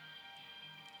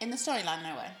 In the storyline,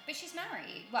 no way. But she's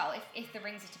married. Well, if the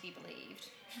rings are to be believed.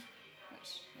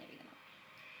 Which, maybe they're not.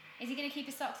 Is he going to keep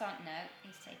his socks on? No,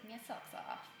 he's taking his socks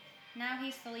off. Now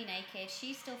he's fully naked.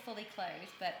 She's still fully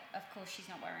clothed, but of course she's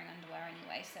not wearing underwear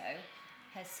anyway, so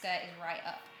her skirt is right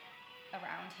up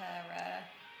around her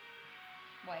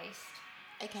waist.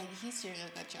 Okay, he's doing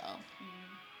a good job.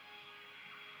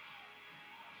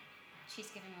 She's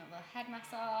giving him a little head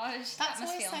massage. That's that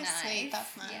must always feel so nice. sweet.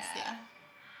 That's nice, yeah.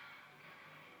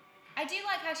 I do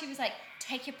like how she was like,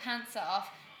 take your pants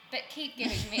off, but keep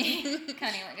giving me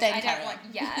cunnilingus. Then I carry don't want,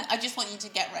 on. I just want you to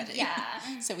get ready. Yeah.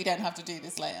 So we don't have to do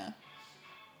this later.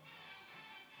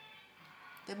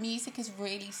 the music has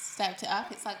really stepped it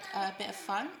up. It's like a bit of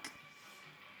funk.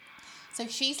 So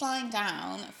she's lying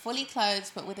down, fully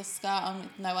clothed, but with a skirt on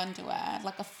with no underwear,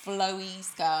 like a flowy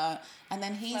skirt. And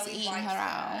then he's Flowy eating white her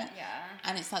out. skirt, yeah.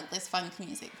 And it's like this funk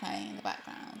music playing in the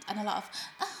background. And a lot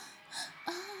of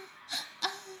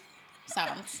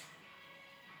sounds.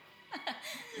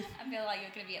 I feel like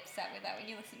you're going to be upset with that when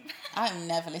you listen back. I'm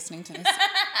never listening to this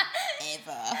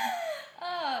ever.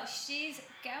 Oh, she's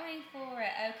going for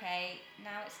it. Okay,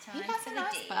 now it's time He has for a the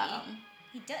nice D. bum.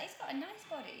 He does. He's got a nice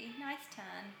body, nice tan.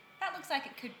 That looks like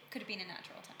it could have been a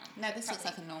natural tan. No, this looks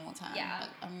Probably. like a normal tan. Yeah. Like,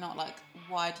 I'm not like,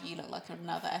 why do you look like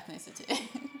another ethnicity?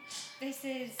 This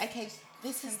is Okay,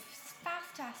 this some is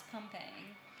fast ass pumping.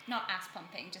 Not ass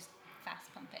pumping, just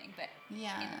fast pumping, but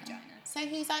yeah. in the vagina. So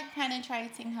he's like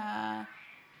penetrating her,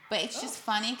 but it's just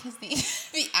funny because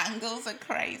the angles are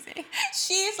crazy.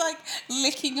 She's like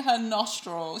licking her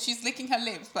nostrils. She's licking her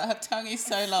lips, but her tongue is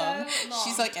so long.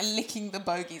 She's like licking the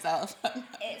bogies out of her mouth.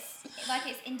 It's like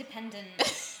it's independent.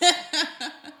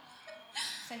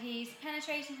 So he's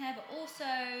penetrating her, but also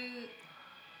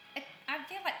I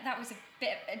feel like that was a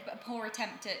bit of a poor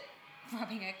attempt at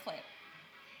rubbing her clit.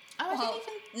 Oh, I didn't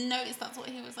even notice that's what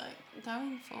he was like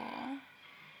going for.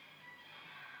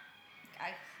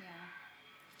 Yeah.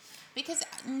 Because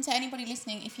to anybody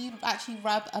listening, if you actually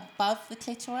rub above the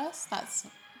clitoris, that's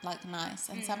like nice.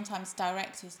 And sometimes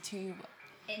direct is too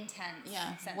Intense. yeah,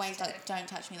 sensitive. way like don't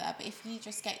touch me there. But if you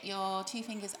just get your 2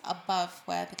 fingers above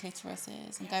where the clitoris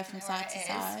is and go from know where side to it is.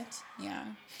 side, yeah,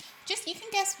 just you can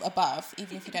guess above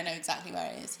even if you don't know exactly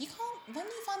where it is. You can't when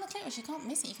you find the clitoris, you can't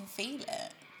miss it. You can feel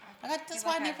it. Like that's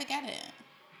why I never get it.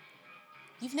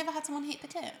 You've never had someone hit the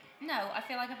clit? No, I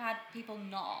feel like I've had people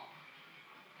not.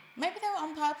 Maybe they were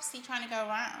on purposely trying to go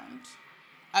around.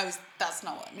 Oh, that's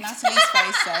not what Natalie's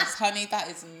face says. Honey, that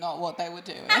is not what they were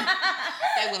doing.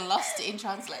 They were lost in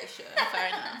translation. Fair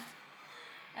enough.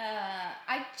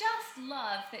 I just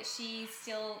love that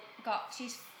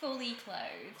she's fully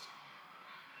clothed.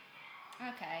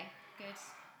 Okay, good.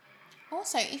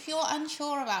 Also, if you're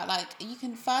unsure about, like, you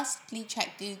can firstly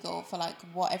check Google for, like,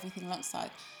 what everything looks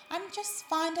like. And just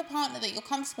find a partner that you're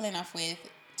comfortable enough with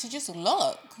to just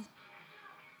look.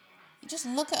 Just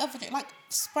look at a like,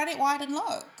 spread it wide and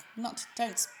look. Don't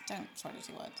spread it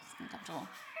too wide. It's uncomfortable.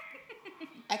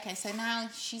 Okay, so now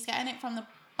she's getting it from the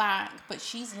back, but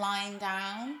she's lying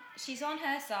down. She's on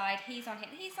her side. He's on him.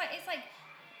 It's like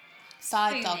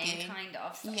Side spooning, dogging. kind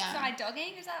of. Yeah. Side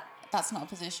dogging, is that? That's not a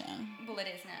position. Well, it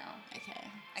is now. Okay.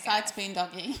 I Side guess. spoon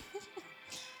doggy.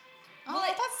 Well,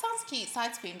 that sounds cute.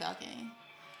 Side spoon doggy.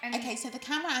 I mean, Okay, so the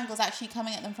camera angle's actually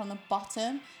coming at them from the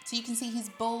bottom, so you can see his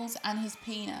balls and his it's a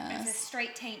penis.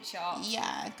 straight taint shot.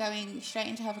 Yeah, going straight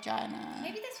into her vagina.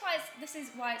 Maybe this is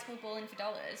why it's called Balling for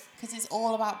Dollars. Because it's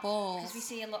all about balls. Because we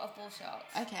see a lot of ball shots.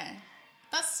 Okay,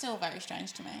 that's still very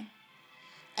strange to me.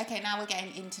 Okay, now we're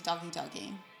getting into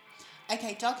doggy.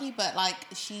 Okay, doggy, but like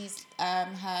she's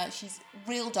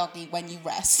real doggy when you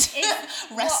rest.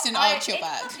 Rest and arch your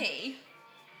back. Puppy.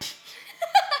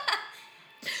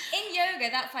 In yoga,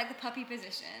 that's like the puppy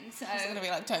position. So I was gonna be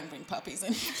like, don't bring puppies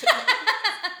in.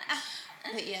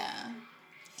 But yeah,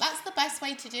 that's the best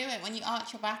way to do it when you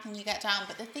arch your back and you get down.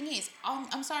 But the thing is,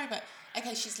 I'm sorry, but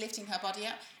okay, she's lifting her body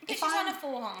up. because she's on her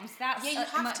forearms, that's yeah, you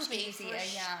have much to be easier.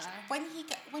 Yeah.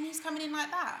 When he's coming in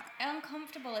like that,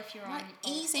 Uncomfortable if you're like on.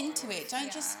 all ease into it. fours, Don't yeah.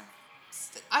 just.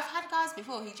 I've had guys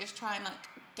before who just try and like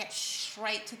get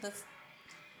straight to the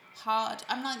hard.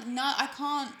 I'm like, no, I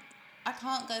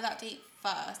can't go that deep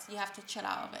first. You have to chill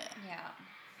out of it. Yeah.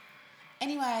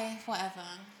 Anyway, whatever.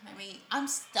 I'm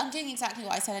doing exactly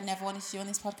what I said I never wanted to do on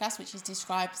this podcast, which is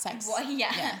describe sex.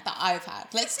 Yeah. That I've had.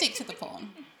 Let's stick to the porn.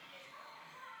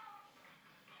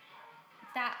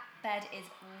 That bed is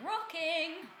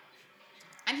rocking.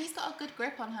 And he's got a good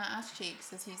grip on her ass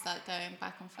cheeks as he's like going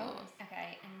back and forth.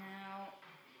 Okay, and now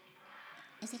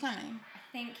Is he coming? I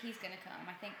think he's gonna come.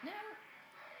 No.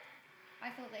 I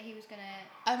thought that he was gonna.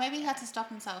 Oh, maybe he had to stop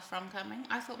himself from coming.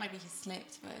 I thought maybe he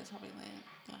slipped, but it was probably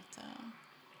the latter.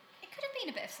 It could have been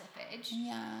a bit of slippage.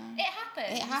 Yeah. It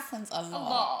happens. It happens a lot.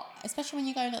 lot. Especially when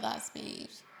you're going at that speed.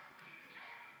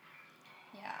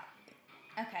 Yeah.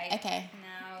 Okay. Okay.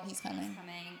 Now He's coming.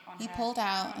 on He her- pulled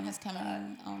out on and her is coming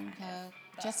butt, on kind her,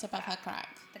 of just above her back.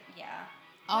 crack. Yeah.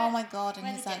 Oh Where- my god, and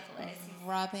where he's the like dimple is. He's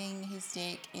rubbing his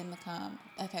dick in the cum.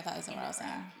 Okay, that is in the arousing.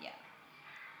 crack, yeah.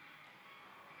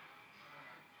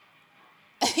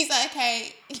 He's like,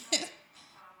 okay.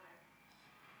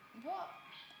 What?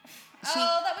 She-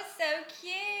 Oh, that was so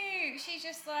cute. She's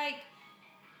just like,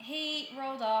 he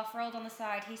rolled on the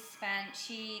side. He's spent.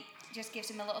 She just gives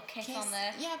him a little kiss on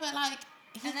the, Yeah, but like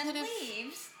he and then could have.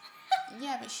 leaves.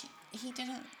 Yeah, but he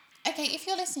didn't. Okay, if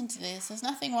you're listening to this, there's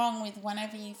nothing wrong with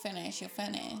whenever you finish, you're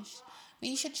finished. But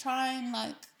you should try and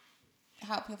like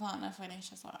help your partner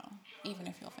finish as well, even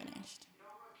if you're finished.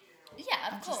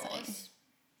 Yeah, of just course. saying.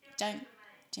 Don't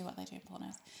do what they do in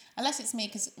pornos. Unless it's me,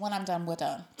 because when I'm done, we're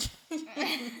done.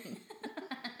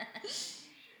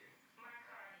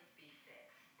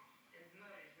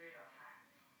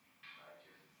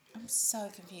 I'm so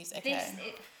confused.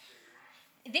 Okay.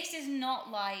 This is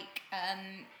not like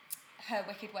Her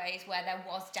Wicked Ways, where there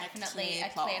was definitely a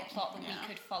clear plot that we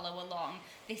could follow along.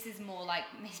 This is more like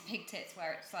Miss Big Tits,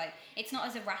 where it's like, it's not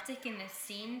as erratic in the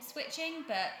scene switching,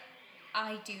 but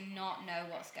I do not know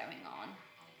what's going on.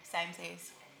 Same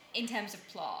as. In terms of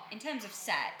plot, in terms of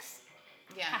sex,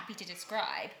 happy to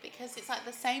describe. Because it's like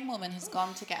the same woman has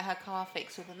gone to get her car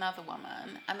fixed with another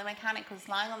woman, and the mechanic was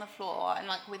lying on the floor, and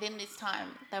like within this time,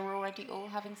 they were already all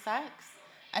having sex.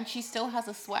 And she still has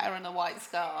a sweater and a white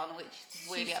skirt on, which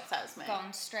really upsets me.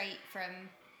 Gone straight from...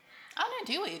 I don't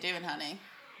do what you're doing, honey.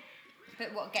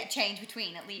 But what, get changed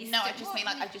between at least? No, I just mean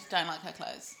like I just don't like her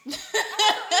clothes. I thought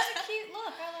it was a cute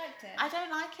look. I liked it. I don't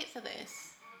like it for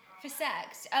this. For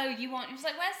sex? Oh, you want... It was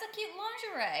like, where's the cute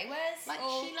lingerie? Where's... Like,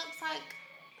 she looks like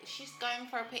she's going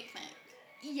for a picnic.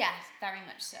 Yes, very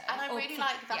much so. And I really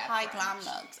like the high glam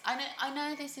looks. I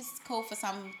know this is cool for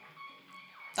some,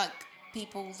 like,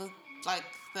 people,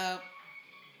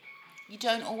 you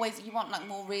don't always, you want like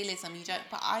more realism,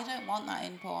 but I don't want that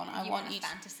in porn. I want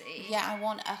fantasy. Yeah, I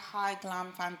want a high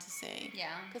glam fantasy. Yeah.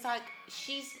 Because like,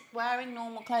 she's wearing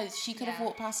normal clothes. She could have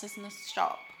walked past us in the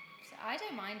shop. So I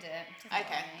don't mind it.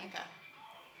 Okay.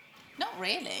 Not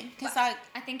really, because I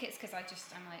think it's because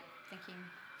I'm like thinking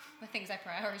the things I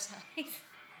prioritise.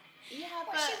 Yeah,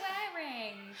 What's she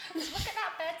wearing? Look at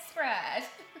that bedspread.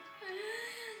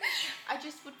 I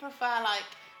just would prefer like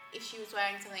if she was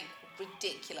wearing something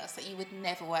ridiculous that you would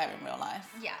never wear in real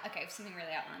life. Yeah, okay, something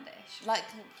really outlandish. Like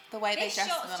the way they dress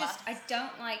in the just, I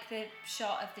don't like the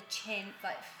shot of the chin.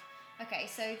 Like, okay,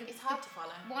 so it's hard to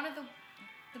follow. One of the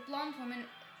blonde woman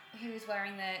who is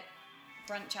wearing the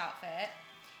brunch outfit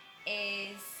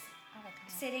is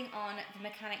sitting on the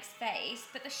mechanic's face,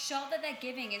 but the shot that they're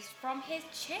giving is from his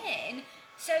chin.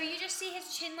 So you just see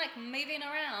his chin like moving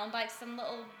around like some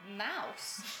little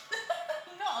mouse.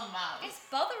 Not a mouse. It's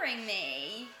bothering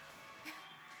me.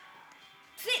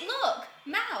 See, look,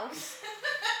 mouse.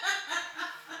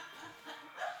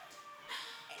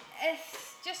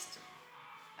 It's just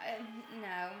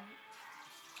no.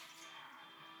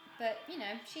 But you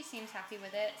know, she seems happy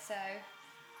with it, so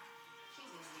she's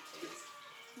easy to choose.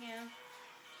 Yeah.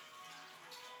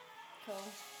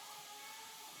 Cool.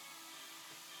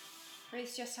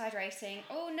 Ruth's just hydrating.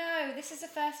 Oh no, this is the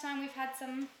first time we've had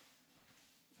some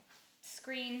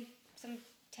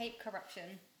tape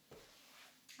corruption.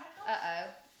 Uh-oh.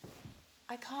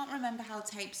 I can't remember how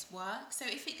tapes work. So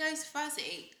if it goes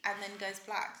fuzzy and then goes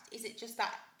black, is it just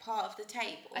that part of the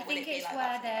tape? Or I think it's like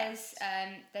where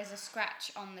there's a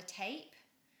scratch on the tape.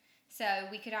 So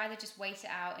we could either just wait it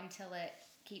out until it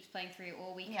keeps playing through,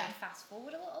 or we can fast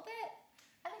forward a little bit.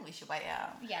 I think we should wait it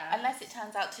out. Yeah. Unless it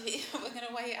turns out to be, we're going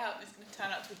to wait it out and it's going to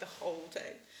turn out to be the whole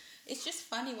tape. It's just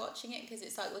funny watching it because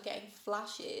it's like we're getting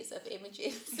flashes of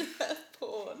images of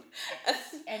porn.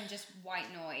 And just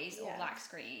white noise or black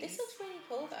screen. This looks really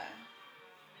cool though.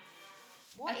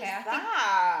 What is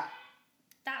that?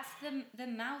 That's the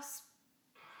mouse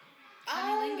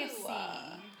cunnilingus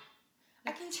scene.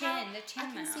 The chin mouse. I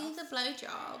can see the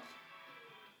blowjob,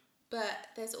 but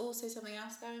there's also something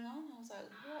else going on. I was like,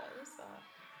 what is that?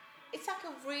 It's like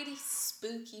a really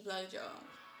spooky blowjob.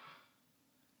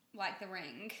 Like The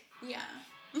Ring. Yeah.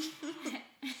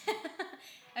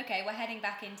 Okay, we're heading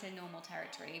back into normal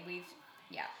territory.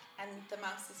 And the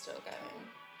mouse is still going.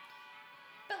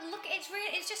 But look, it's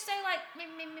just so like... I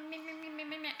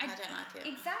don't like it.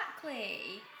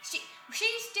 Exactly.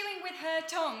 She's doing with her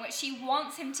tongue what she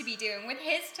wants him to be doing with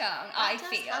his tongue, I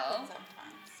feel. Happen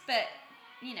sometimes. But,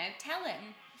 you know, tell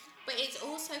him. But it's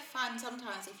also fun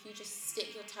sometimes if you just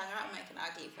stick your tongue out and make an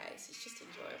ugly face. It's just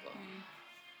enjoyable.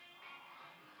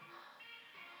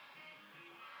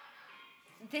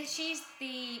 She's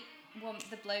the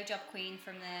blowjob queen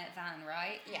from the van,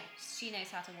 right? Yeah. She knows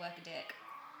how to work a dick.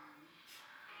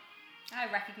 I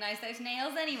recognise those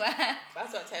nails anywhere.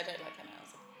 That's what I say, I don't like her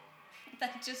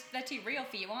nails. They're too real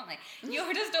for you, aren't they?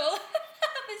 You're just all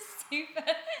super...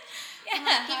 Yeah,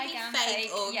 like, give me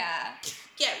fake or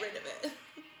get rid of it.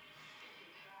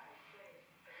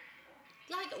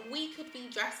 Like, we could be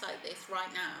dressed like this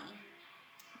right now.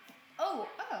 Oh,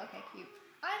 okay, cute.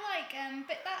 I like,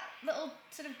 but that little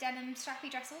sort of denim strappy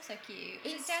dress also cute.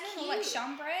 Is it denim or like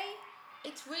chambray?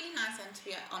 It's really nice, and to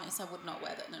be honest, I would not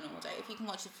wear that on a normal day. If you can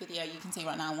watch the video, you can see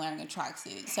right now I'm wearing a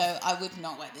tracksuit, so I would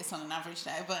not wear this on an average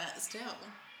day, but still.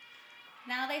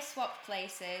 Now they swapped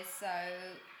places, so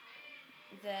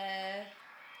the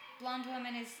blonde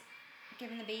woman is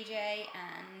giving the BJ,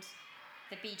 and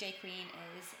the BJ queen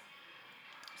is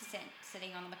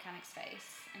sitting on the mechanic's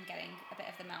face and getting a bit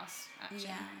of the mouse action.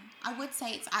 Yeah, I would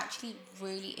say it's actually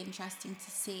really interesting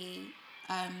to see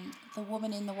the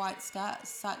woman in the white skirt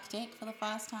suck dick for the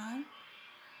first time.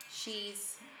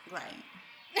 She's great.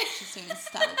 She's doing a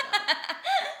stellar job.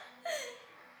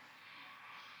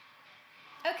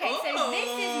 Okay, so this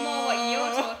is more what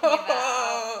you're talking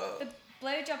about. The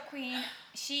blowjob queen,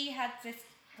 she had this,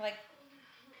 like,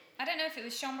 I don't know if it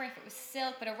was chambray, if it was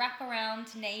silk, but a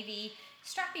wraparound navy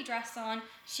strappy dress on.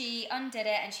 She undid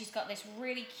it, and she's got this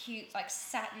really cute, like,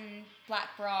 satin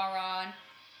black bra on.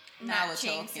 Now we're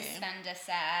matching talking. suspender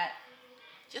set.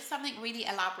 Just something really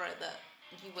elaborate that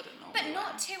you wouldn't normally But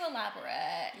not too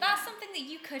elaborate. That's something that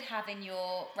you could have in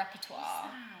your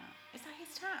repertoire. Is that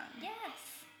his tongue? Yes.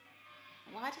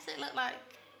 Why does it look like...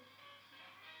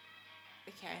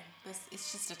 Okay,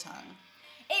 it's just a tongue.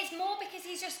 It's more because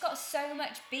he's just got so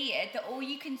much beard that all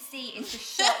you can see is the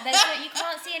shot. You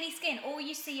can't see any skin. All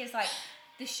you see is like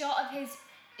the shot of his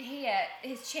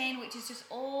chin, which is just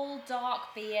all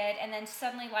dark beard, and then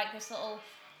suddenly like this little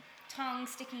tongue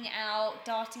sticking out,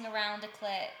 darting around a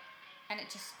clit, and it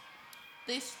just...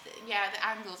 The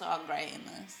angles aren't great in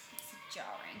this. It's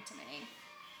jarring to me.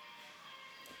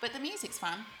 But the music's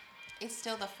fun. It's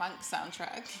still the funk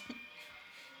soundtrack.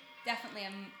 Definitely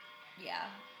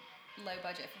low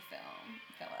budget for film.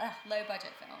 Low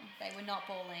budget film. They were not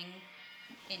balling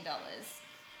in dollars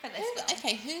for this film.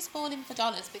 Okay, who's balling for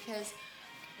dollars? Because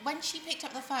when she picked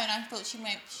up the phone, I thought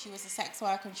she was a sex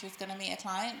worker and she was going to meet a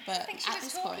client. But I think she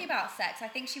was talking about sex. I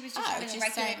think she was just having a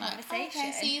regular conversation.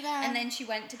 Okay, see you there. And then she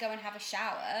went to go and have a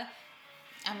shower.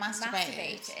 And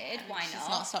masturbated. Why not? She's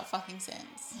not stopped fucking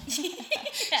since.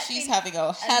 Yeah, she's having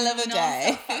a hell of a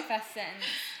day.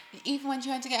 Since. Even when she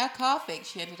went to get her car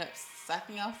fixed, she ended up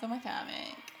sucking off the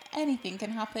mechanic. Anything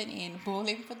can happen in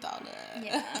balling for dollars.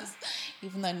 Yeah.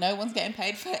 Even though no one's getting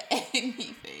paid for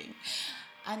anything.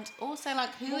 And also,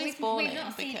 like, who is balling? We've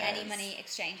not seen any money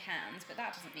exchange hands, but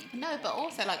that doesn't mean... No, but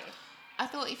also, like, I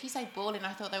thought if you say balling,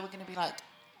 I thought they were going to be, like,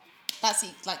 that's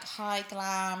it, like, high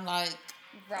glam, like...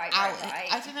 Right.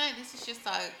 I don't know, this is just,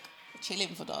 like,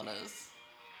 chilling for dollars.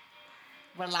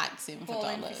 Relaxing for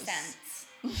dollars. Balling for cents.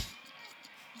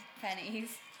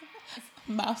 Pennies.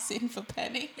 Mousing for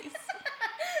pennies.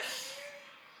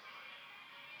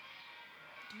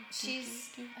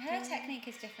 Her technique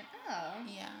is different. Oh,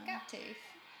 yeah. Gap tooth.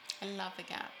 I love a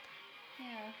gap.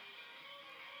 Yeah.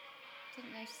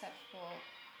 Didn't notice that before.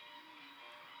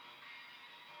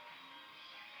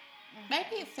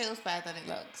 Maybe it feels better than it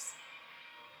looks.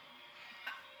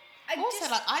 I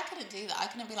I couldn't do that. I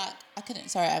couldn't be like,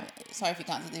 sorry if you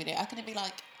can't see the video. I couldn't be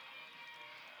like,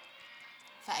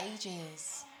 for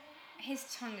ages. His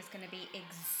tongue is going to be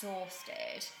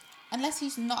exhausted. Unless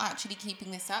he's not actually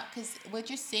keeping this up, because we're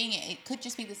just seeing it. It could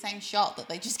just be the same shot that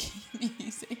they just keep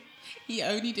using. He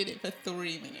only did it for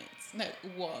 3 minutes. No,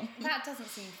 1. That doesn't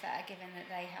seem fair, given that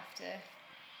they have to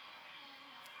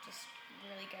just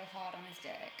really go hard on his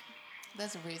dick.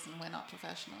 There's a reason we're not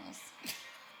professionals.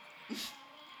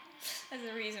 There's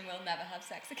a reason we'll never have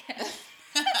sex again.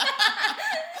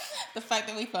 The fact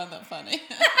that we found that funny.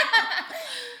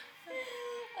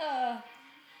 Oh.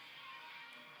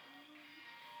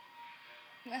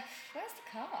 Where's the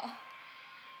car?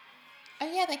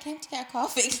 Oh yeah, they came to get a car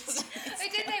fixed. Oh,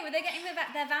 did they? Were they getting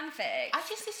their van fixed? I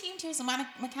just assumed he was a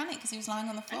mechanic because he was lying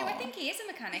on the floor. No, I think he is a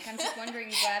mechanic. I'm just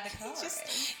wondering where the car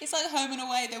is. It's like Home and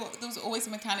Away. There was always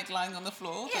a mechanic lying on the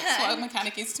floor. Yeah. That's what a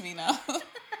mechanic is to me now.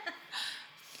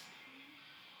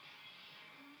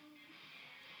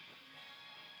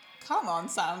 Come on,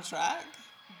 soundtrack.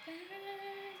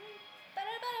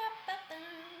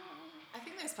 I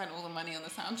think they spent all the money on the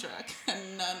soundtrack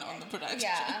and none on the production.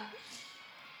 Yeah.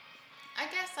 I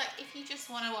guess, like, if you just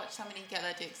want to watch somebody get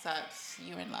their dick sucked,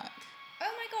 you're in luck.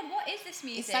 Oh my god, what is this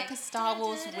music? It's like a Star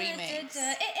Wars remix. It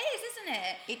is, isn't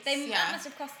it? That must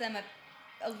have cost them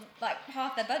like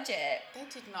half their budget. They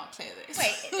did not clear this.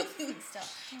 Wait, it doesn't stop.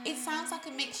 It sounds like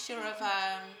a mixture of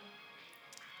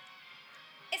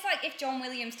It's like if John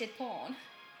Williams did porn.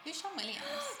 Who's John Williams?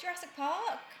 Jurassic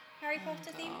Park, Harry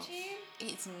Potter theme tune.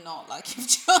 It's not like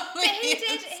if John But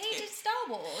Williams he did Star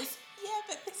Wars. Yeah,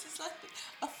 but this is like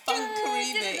a funk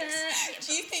remix.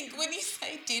 Do you think when you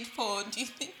say did porn, do you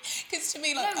think? Because to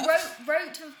me, like no,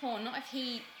 wrote to the porn, not if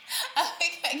he.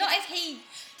 Okay. Not if he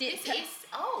did.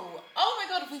 Oh my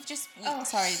god, we've Oh,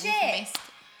 sorry, shit. we've missed.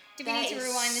 Do we need to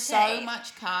rewind the so tape? So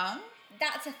much cum.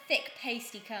 That's a thick,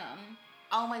 pasty cum.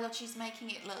 Oh my God, she's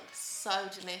making it look so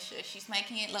delicious. She's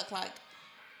making it look like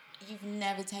you've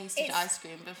never tasted ice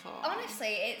cream before.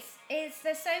 Honestly, there's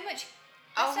so much.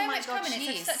 Oh so my much God, cum, and she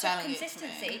it's is of such a selling it to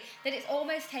consistency me. that it's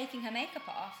almost taking her makeup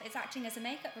off. It's acting as a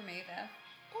makeup remover.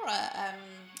 Or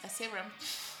a serum.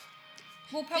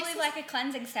 Well, probably like a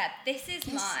cleansing step. This is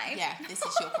my. Yeah, this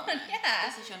is your corner. Yeah.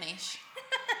 This is your niche.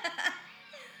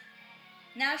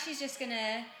 Now she's just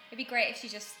gonna. It'd be great if she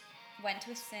just went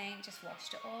to a sink, just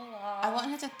washed it all off. I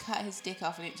want her to cut his dick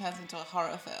off and it turns into a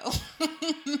horror film.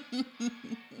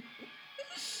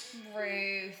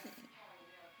 Ruth.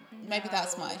 Maybe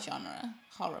that's my genre,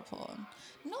 horror porn.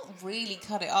 Not really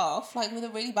cut it off, like with a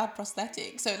really bad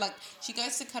prosthetic. So like she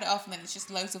goes to cut it off and then it's just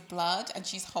loads of blood and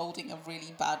she's holding a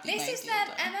really badly made This is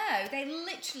dildo. their MO. They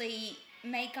literally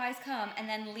make guys come and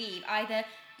then leave. Either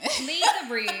leave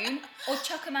the room or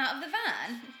chuck them out of the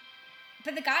van.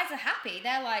 But the guys are happy.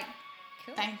 They're like,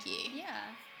 cool. Thank you. Yeah.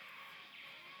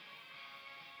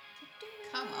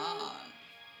 Come on.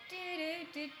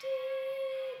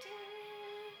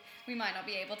 We might not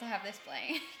be able to have this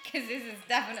playing because this is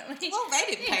definitely. Well, they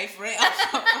didn't pay for it.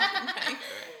 I'm not paying for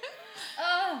it.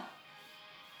 Oh.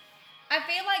 I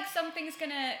feel like something's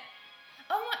gonna.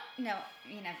 Oh my. No,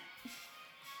 you know.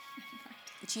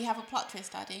 Do you have a plot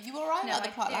twist idea? You were right about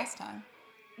the plot last time.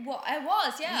 What I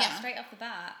was, Yeah. straight off the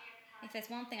bat. If there's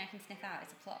one thing I can sniff out,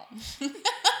 it's a plot.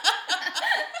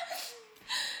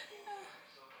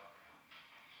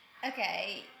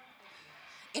 Okay.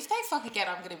 If they fuck again,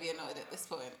 I'm going to be annoyed at this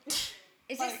point.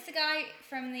 Is this the guy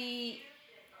from the...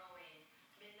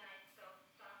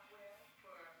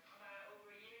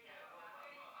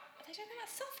 Are they talking about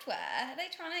software? Are they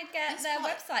trying to get their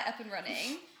website up and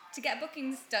running to get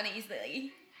bookings done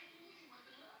easily?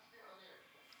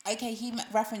 Okay, he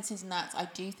references nuts. I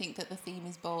do think that the theme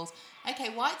is balls. Okay,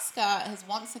 White Skirt has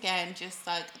once again just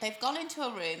like... They've gone into a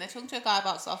room, they're talking to a guy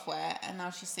about software, and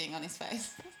now she's sitting on his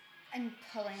face. And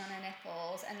pulling on her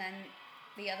nipples, and then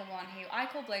the other one who I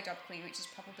call Blowjob Queen, which is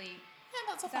probably... Yeah,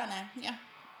 that's a fair name, yeah.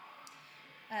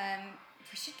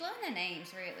 We should learn their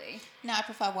names, really. No, I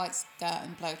prefer White Skirt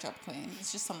and Blowjob Queen.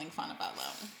 There's just something fun about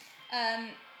that.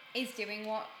 Is doing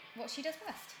what she does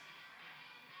best.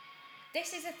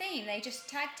 This is a theme. They just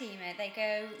tag team it. They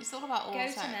go... It's all about all go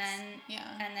sex. to men, Yeah.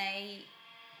 and they...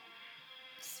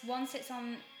 One sits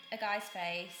on a guy's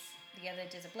face, the other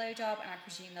does a blowjob, and I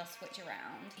presume they'll switch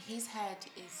around. His head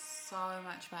is so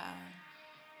much better.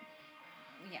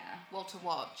 Yeah. Well, to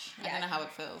watch. I Yeah. don't know how it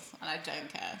feels, and I don't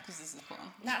care, because this is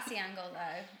porn. That's the angle,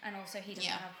 though. And also he doesn't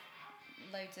Yeah. have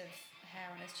loads of hair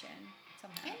on his chin.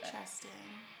 Somehow.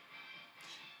 Interesting.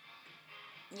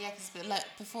 Yeah, because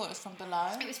like, before it was from below.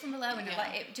 It was from below, and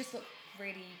Yeah. it just looked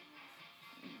really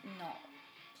not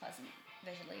pleasant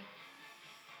visually.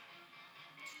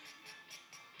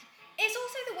 It's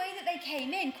also the way that they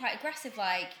came in, quite aggressive,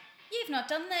 like, you've not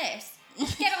done this.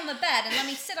 Get on the bed and let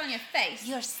me sit on your face.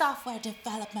 Your software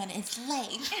development is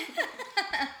late.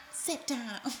 Sit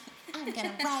down. I'm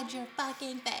gonna ride your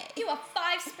fucking face. You are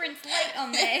 5 sprints late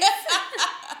on this.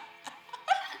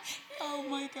 Oh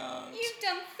my god. You've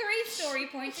done 3 story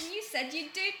points and you said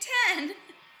you'd do 10.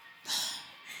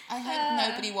 I hope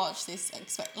nobody watches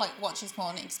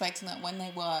porn expecting that when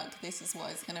they work, this is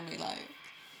what it's gonna be like.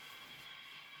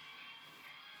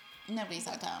 Nobody's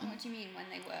that dumb. What do you mean when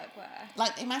they work where?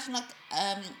 Like, imagine, like,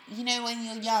 you know, when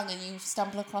you're young and you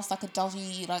stumble across, like, a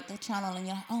dodgy, like, a channel and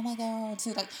you're like, oh my god. So,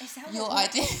 like, Is that your what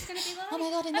idea. it's going to be like? Oh my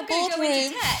god, in I'm the gonna boardroom. go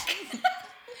into tech.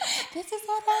 This is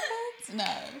what happens?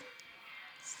 No.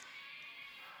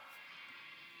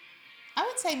 I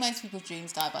would say most people's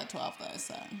dreams die by 12, though,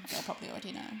 so they'll probably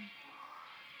already know.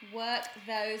 Work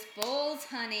those balls,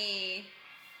 honey.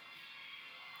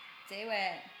 Do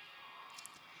it.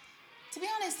 To be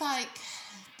honest, like,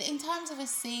 in terms of a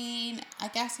scene, I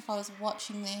guess if I was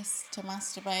watching this to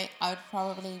masturbate, I would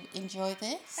probably enjoy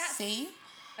this scene.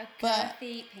 A But-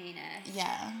 girthy penis.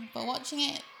 Yeah, but watching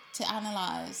it to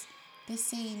analyse, this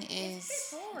scene is...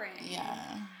 It's a bit boring.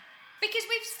 Yeah. Because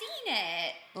we've seen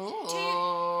it.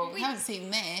 Ooh, we haven't seen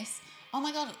this. Oh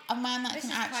my god, a man that This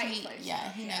can is quite actually... close Yeah,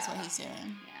 up, he knows what yeah. he's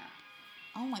doing.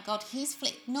 Yeah. Oh my god, he's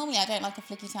normally I don't like a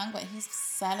flicky tongue, but he's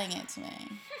selling it to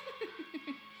me.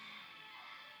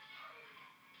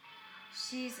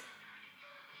 She's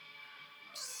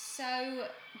so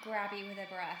grabby with her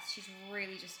breasts. She's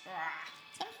really just...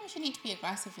 Sometimes you need to be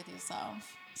aggressive with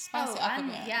yourself. Spice it up a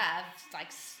bit. yeah,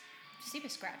 like super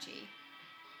scratchy.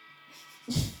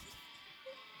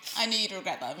 I knew you'd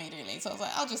regret that immediately, so I was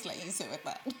like, I'll just let you sit with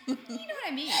that. You know what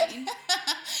I mean?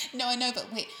 No, I know, but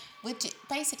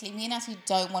basically, me and Natalie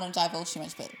don't want to divulge too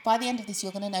much, but by the end of this,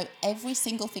 you're going to know every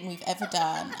single thing we've ever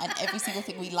done and every single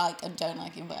thing we like and don't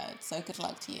like in bed. So good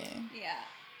luck to you. Yeah.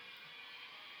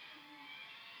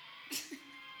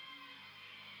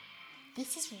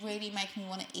 This is really making me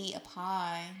want to eat a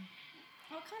pie.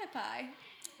 What kind of pie?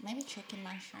 Maybe chicken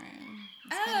mushroom.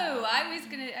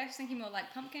 I was thinking more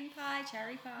like pumpkin pie,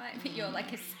 cherry pie, but you're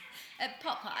like a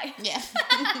pot pie. Yeah.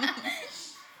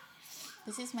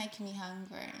 This is making me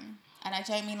hungry. And I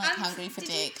don't mean like hungry for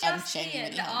dick. I'm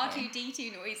genuinely hungry. The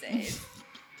R2D2 noises.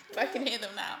 I can hear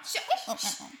them now.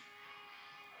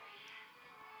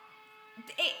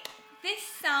 This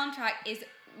soundtrack is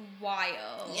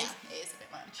wild. Yeah, it is a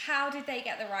bit much. How did they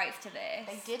get the rights to this?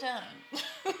 They didn't.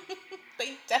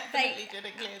 They definitely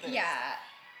didn't clear this. Yeah.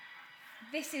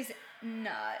 This is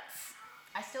nuts.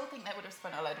 I still think they would have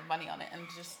spent a load of money on it and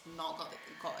just not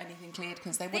got anything cleared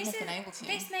because they wouldn't have been able to.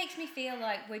 This makes me feel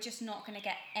like we're just not going to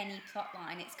get any plot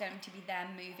line. It's going to be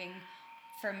them moving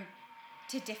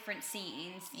to different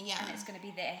scenes. Yeah. And it's going to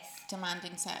be this.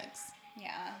 Demanding sex.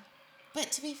 Yeah.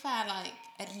 But to be fair, like,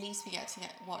 at least we get to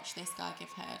watch this guy give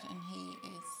head, and he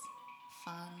is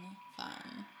fun.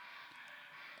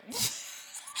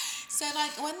 So,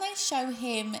 like, when they show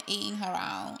him eating her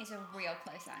out... It's a real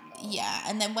close angle. Yeah,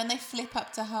 and then when they flip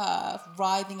up to her,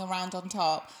 writhing around on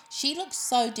top, she looks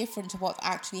so different to what's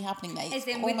actually happening there. As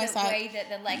in with the way that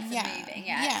the legs are moving.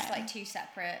 Yeah, it's like two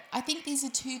separate... I think these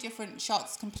are two different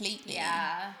shots completely.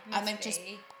 Yeah, and they've just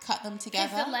cut them together.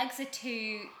 Because the legs are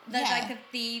too... Like,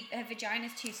 her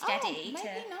vagina's too steady. Oh,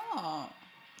 maybe not.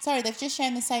 Sorry, they've just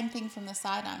shown the same thing from the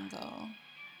side angle.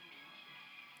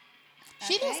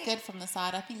 She looks good from the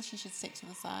side. I think she should stick to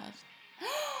the side.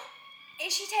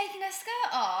 Is she taking her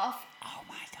skirt off? Oh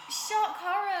my god. Shock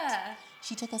horror.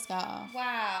 She took her skirt off.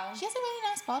 Wow. She has a really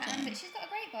nice body. And she's got a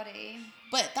great body.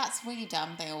 But that's really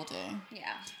dumb. They all do.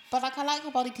 Yeah. But like, I like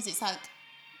her body because it's like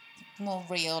more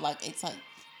real. Like, it's like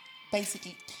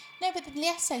basically... No, but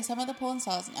yesterday, some of the porn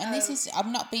stars... And this is...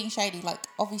 I'm not being shady. Like,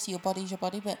 obviously your body's your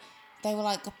body, but they were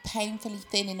like painfully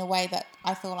thin in a way that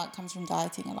I feel like comes from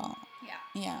dieting a lot.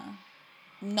 Yeah. Yeah.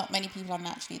 Not many people are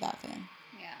naturally that thin.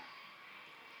 Yeah.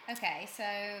 Okay, so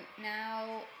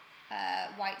now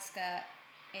White Skirt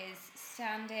is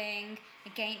standing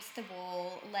against the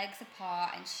wall, legs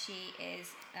apart, and she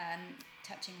is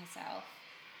touching herself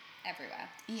everywhere.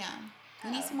 Yeah.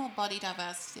 We need some more body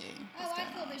diversity. I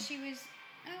thought that she was...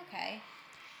 Okay.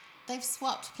 They've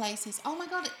swapped places. Oh my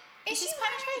god, is this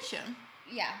penetration?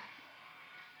 Yeah.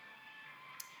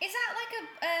 Is that like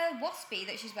a waspy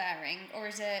that she's wearing, or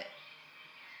is it...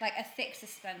 like a thick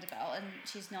suspender belt and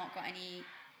she's not got any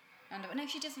underwear? No,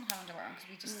 she doesn't have underwear on because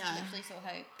we just literally saw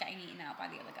her getting eaten out by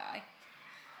the other guy.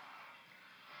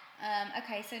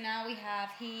 Okay, so now we have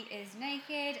he is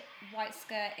naked, White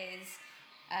Skirt is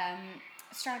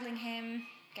straddling him,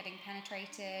 getting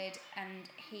penetrated, and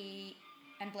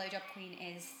Blowjob Queen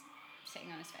is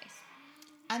sitting on his face.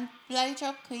 And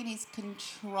Blowjob Queen is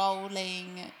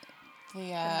controlling the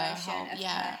motion of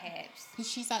her hips. Because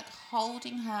she's like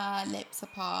holding her lips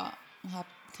apart.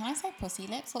 Can I say pussy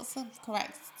lips? What's the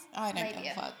correct? I don't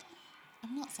give a fuck.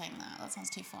 I'm not saying that. That sounds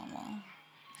too formal.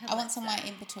 I want somewhere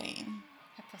in between.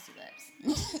 Her pussy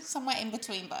lips. Somewhere in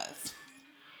between both.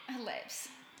 Her lips.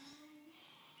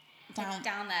 Down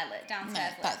there,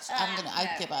 downstairs lips.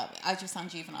 I give up. I just sound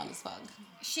juvenile as fuck.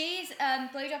 She's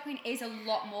Blowjob Queen is a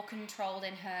lot more controlled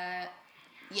in her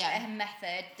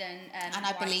method than and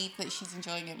I believe that she's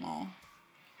enjoying it more.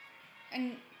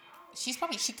 And she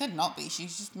could not be.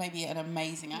 She's just maybe an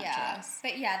amazing actress.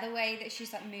 But the way that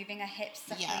she's like moving her hips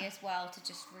subtly as well to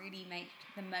just really make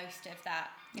the most of that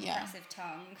impressive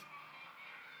tongue.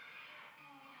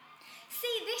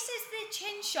 See, this is the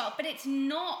chin shot, but it's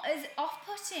not as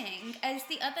off-putting as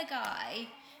the other guy.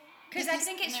 Because I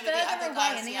think it's further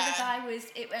away, and the other guy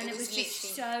was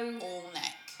just so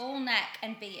all neck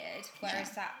and beard,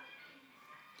 whereas that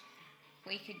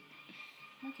we could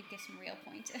give some real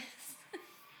pointers.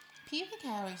 Pubic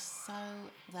hair is so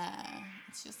there.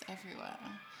 It's just everywhere.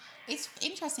 It's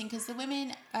interesting because the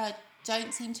women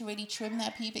don't seem to really trim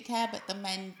their pubic hair, but the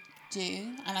men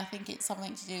do, and I think it's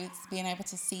something to do with being able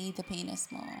to see the penis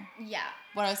more. Yeah.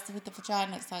 Whereas with the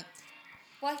vagina, it's like...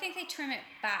 Well, I think they trim it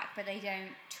back, but they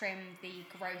don't trim the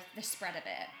growth, the spread of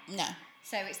it. No.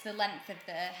 So it's the length of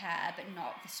the hair, but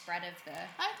not the spread of the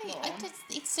lawn.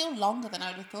 It's still longer than I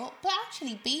would have thought. But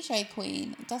actually, BJ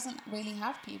Queen doesn't really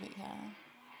have pubic hair.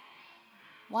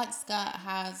 White Skirt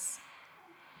has...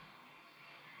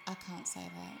 I can't say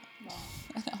that.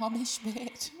 What? An Amish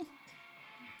beard.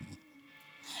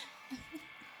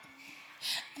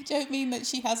 I don't mean that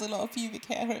she has a lot of pubic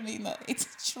hair. I mean that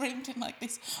it's trimmed in like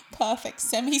this perfect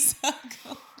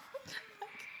semicircle.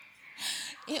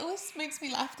 It always makes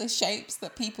me laugh, the shapes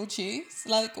that people choose.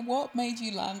 Like, what made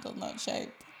you land on that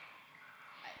shape?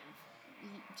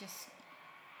 Just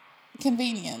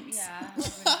Convenience. yeah,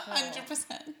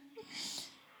 100%.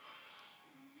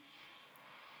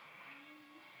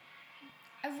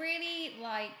 I really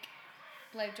like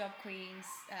Blowjob Queen's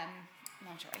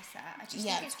lingerie set. I just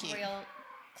Yeah, think it's it's cute. real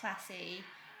classy,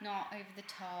 not over the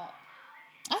top.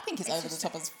 I think it's over the just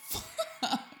top as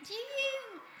fuck. Do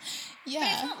you? But it's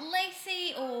Yeah. not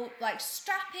lacy or like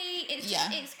strappy. It's Yeah.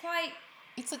 just, it's quite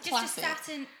It's a just classic. a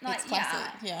satin like It's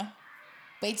classic, yeah.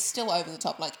 But it's still over the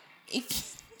top. Like,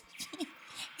 if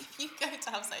you go to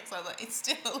have sex like that, it's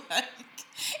still like,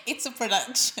 it's a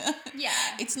production. Yeah.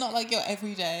 It's not like your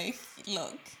everyday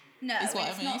look. No, is what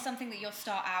it's I mean. not something that you'll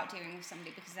start out doing with somebody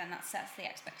because then that sets the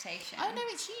expectation. Oh no,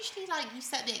 it's usually like you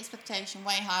set the expectation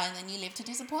way high and then you live to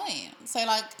disappoint. So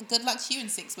like, good luck to you in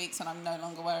 6 weeks when I'm no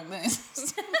longer wearing this.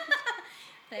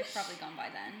 They've probably gone by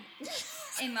then,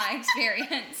 in my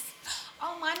experience.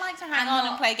 Oh, mine like to hang And on not-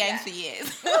 and play games yeah. for years.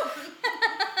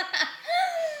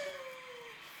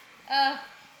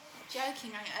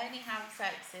 Joking, I only have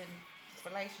sex in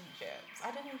relationships. I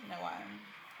don't even know why I'm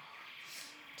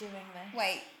doing this.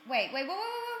 Wait,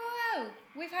 whoa.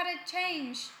 We've had a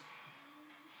change.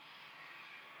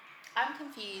 I'm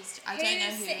confused. I don't know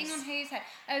who's sitting on whose head?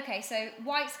 Okay, so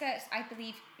white skirts, I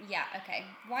believe, yeah, okay.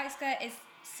 White skirt is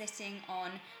sitting on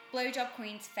Blowjob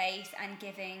Queen's face and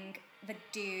giving the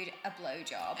dude a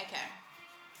blowjob. Okay.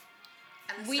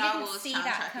 And the We Star didn't Wars see soundtrack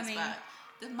that is coming. back.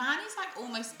 The man is like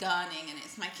almost gurning and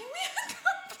it's making me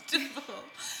uncomfortable.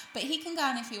 But he can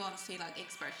gurn if he wants to, like,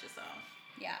 express yourself.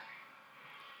 Yeah.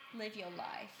 Live your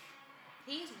life.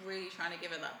 He's really trying to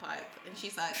give her that pipe and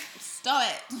she's like, stop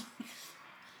it.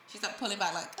 She's like pulling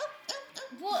back like, oh.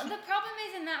 Well, the problem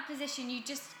is in that position, you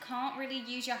just can't really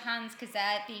use your hands because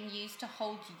they're being used to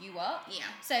hold you up. Yeah.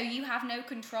 So you have no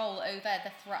control over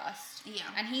the thrust. Yeah.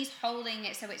 And he's holding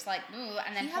it so it's like, ooh,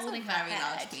 and then He has holding a her very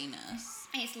head. large penis.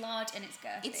 It's large and it's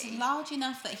girthy. It's large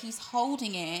enough that he's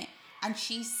holding it and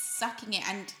she's sucking it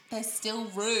and there's still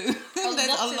room. There's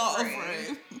a lot of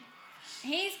room.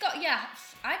 He's got, yeah,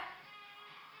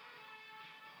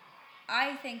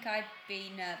 I think I'd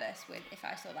be nervous with if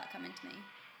I saw that coming to me.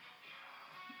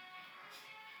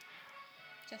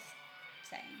 Just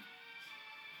saying.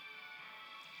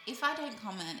 If I don't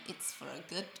comment, it's for a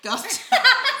good goddamn reason,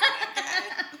 okay?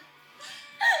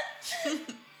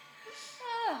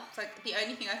 It's like the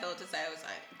only thing I thought to say was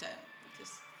like, don't,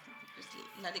 just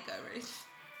let it go, Ruth.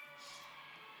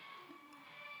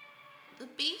 The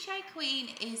BJ Queen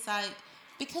is like,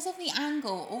 because of the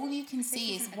angle, all you can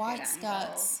see is isn't a White good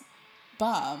Skirt's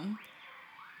bum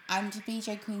and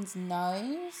BJ Queen's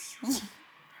nose.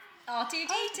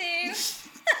 R2D2.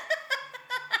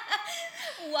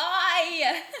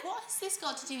 Why? What has this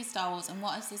got to do with Star Wars and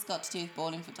what has this got to do with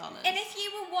Balling for Dollars? And if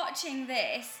you were watching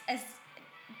this as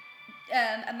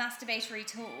a masturbatory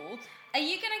tool, are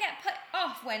you going to get put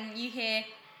off when you hear...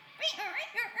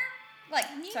 Like,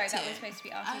 You sorry, that do. was supposed to be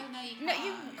R2. Oh, no, you No,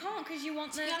 you can't. can't because you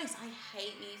want To the... be honest, I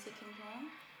hate music in porn.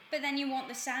 But then you want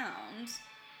the sound.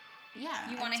 Yeah,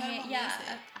 You I wanna don't hear- want yeah.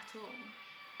 music at all.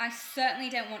 I certainly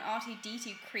don't want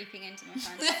R2D2 creeping into my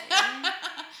fantasy.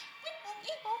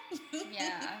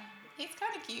 Yeah. It's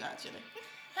kind of cute, actually.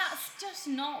 That's just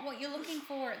not what you're looking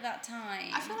for at that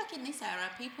time. I feel like in this era,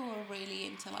 people were really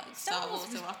into like Star Wars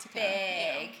was erotica.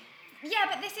 big. Yeah,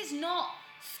 but this is not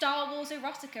Star Wars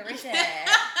erotica, is it?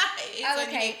 It's Oh, only-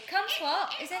 okay. Come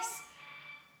swap. Is this?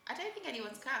 I don't think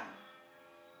anyone's come.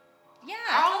 Yeah.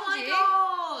 Oh I my told you.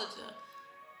 god!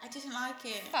 I didn't like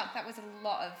it. Fuck, that was a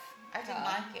lot of. I didn't cum.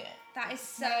 like it. That is It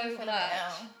so made me feel a bit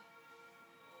much. ill.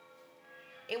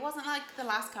 It wasn't like the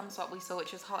last cum swap we saw,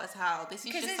 which was hot as hell. This is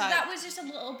Because just like... that was just a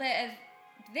little bit of.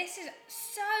 This is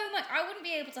so much. I wouldn't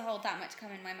be able to hold that much cum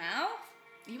in my mouth.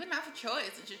 You wouldn't have a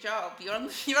choice. It's your job. You're on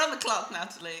the clock,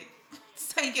 Natalie.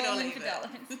 Take it or Rolling leave for it.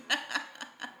 dollars.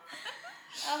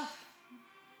 Oh.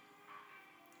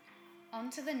 On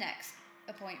to the next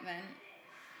appointment.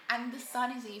 And the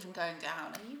sun is even going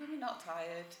down. Are you really not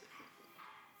tired?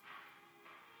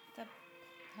 The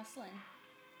hustling.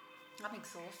 I'm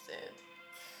exhausted.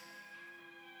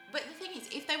 But the thing is,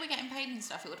 if they were getting paid and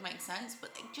stuff, it would make sense.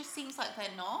 But it just seems like they're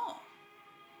not.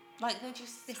 Like they're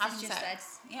just This having is just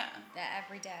sex. Yeah. They're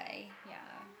every day. Yeah.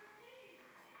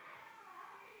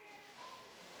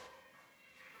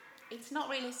 It's not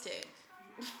realistic.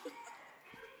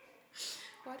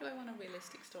 Why do I want a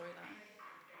realistic storyline?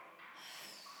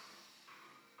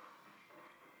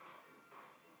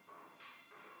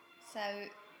 So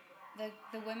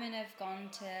the women have gone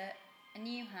to a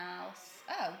new house.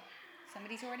 Oh,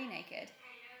 somebody's already naked.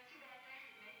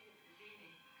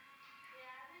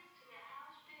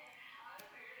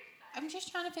 I'm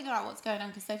just trying to figure out what's going on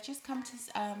because they've just come to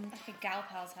Like a gal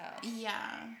pal's house.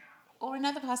 yeah, or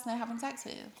another person they're having sex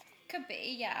with. Could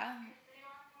be, yeah.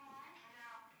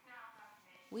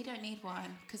 We don't need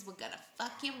one because we're gonna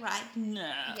fuck you right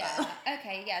now. Yeah.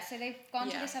 Okay. Yeah. So they've gone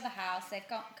to Yeah. this other house. They've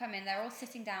come in. They're all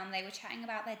sitting down. They were chatting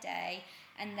about their day,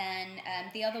 and then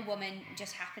the other woman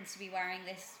just happens to be wearing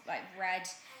this like red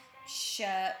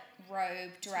shirt,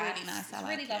 robe, dress. It's really nice. It's I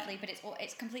really like lovely, it. but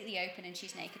it's completely open, and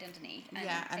she's naked underneath. And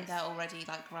Yeah, and it's- they're already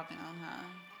like rubbing on her.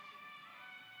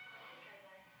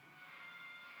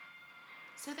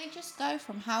 So they just go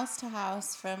from house to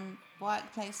house, from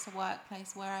workplace to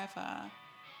workplace, wherever,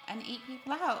 and eat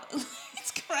people out. It's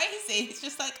crazy. It's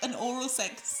just like an oral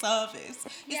sex service.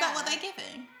 Is that what Yeah. they're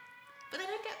giving? But they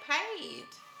don't get paid.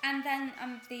 And then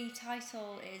the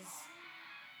title is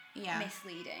Yeah.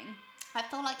 misleading. I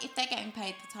feel like if they're getting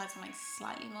paid, the title makes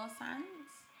slightly more sense.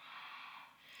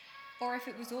 Or if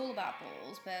it was all about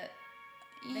balls, but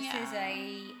this yeah. is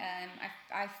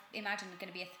I've imagined going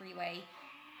to be a three-way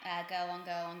girl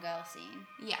on girl scene.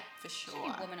 Yeah, for Should sure.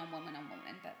 be woman on woman on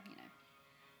woman, but you know.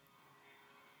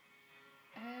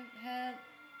 Her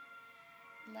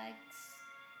legs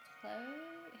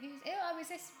close. Is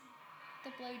this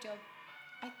the blowjob?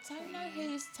 I don't know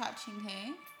who's touching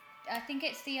who. I think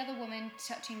it's the other woman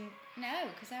touching. No,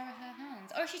 because there are her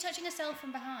hands. Or is she touching herself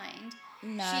from behind?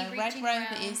 No, She Red reaching Robe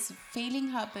around. is feeling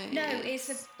her boobs. No, it's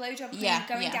a blowjob queen Yeah,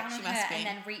 going yeah, down she on must her be. and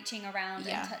then reaching around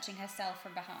Yeah. and touching herself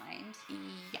from behind.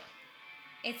 Yeah.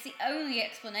 It's the only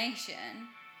explanation.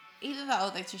 Either that or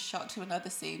they just shot to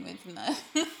another scene with no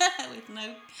with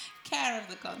no care of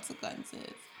the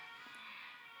consequences.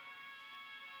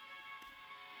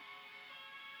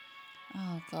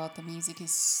 Oh god, the music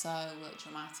is so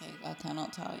dramatic, I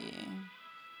cannot tell you.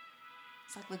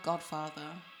 It's like The Godfather.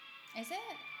 Is it?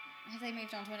 Have they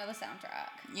moved on to another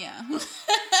soundtrack? Yeah.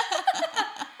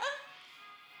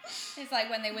 It's like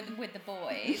when they were with the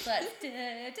boys. Let's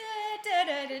da.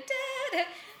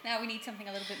 Now we need something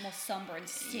a little bit more somber and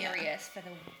serious for the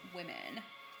women.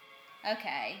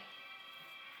 Okay.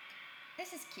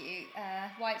 This is cute.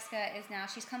 White Skirt is now,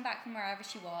 she's come back from wherever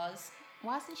she was.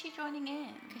 Why isn't she joining in?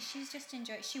 Because she's just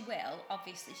enjoying, she will,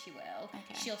 obviously she will.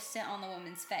 Okay. She'll sit on the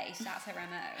woman's face, that's her MO.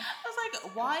 I was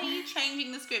like, why are you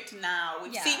changing the script now?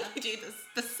 We've Yeah. seen you do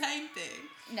the same thing.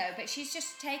 No, but she's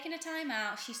just taking a time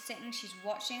out. She's sitting, she's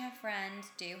watching her friend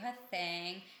do her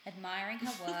thing, admiring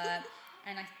her work,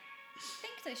 and I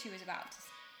think that she was about to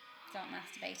start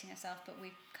masturbating herself, but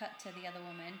we've cut to the other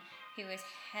woman who is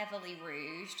heavily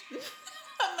rouged.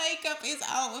 Her makeup is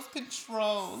out of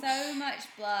control. So much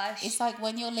blush. It's like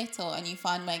when you're little and you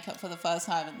find makeup for the first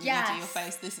time and you do Yes. your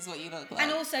face, this is what you look like.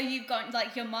 And also you've got,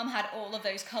 like, your mum had all of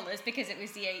those colours because it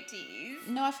was the 80s.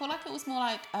 No, I feel like it was more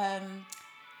like,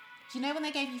 you know when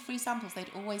they gave you free samples,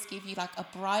 they'd always give you like a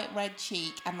bright red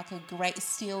cheek and like a great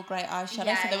steel grey eyeshadow,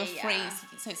 Yeah, so they were yeah, free. yeah.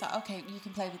 So it's like, okay, you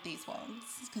can play with these ones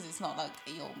because it's not like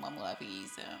your mum will ever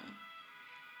use them.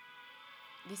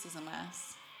 This is a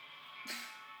mess.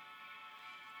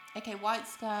 Okay, White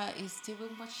Skirt is doing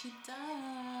what she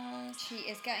does. She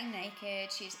is getting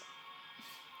naked. She's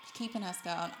Keeping her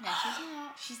skirt on. no, she's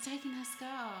not. She's taking her skirt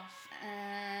off.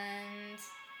 And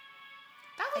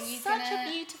That Are was you such gonna-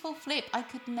 a beautiful flip. I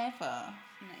could never.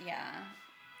 yeah.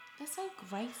 They're so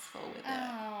graceful with it.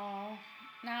 Oh,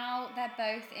 now they're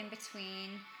both in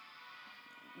between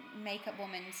Makeup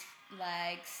Woman's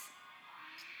legs.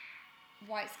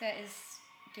 White Skirt is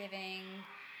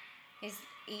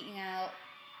eating out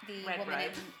the Red woman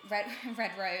Robe. in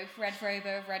red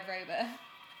rober.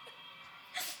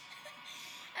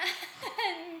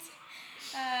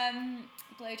 And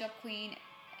Blowjob Queen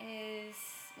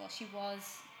she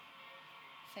was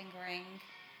fingering.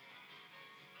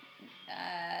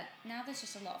 Now there's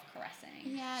just a lot of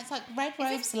caressing. Yeah, it's like Red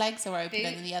Robe's legs are open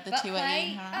and then the other butt two are play?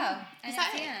 eating her. Oh, and Is at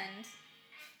that the it? end.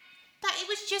 That it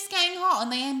was just getting hot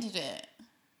and they ended it.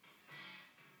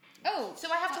 Oh, So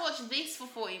I have to watch this for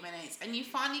 40 minutes and you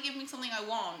finally give me something I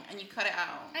want and you cut it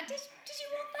out. did you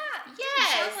want that? It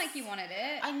Yes. didn't sound like you wanted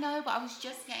it. I know, but I was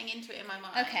just getting into it in my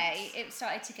mind. Okay, it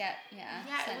started to get Yeah,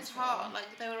 it was sensual. hot.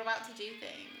 Like they were about to do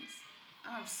things.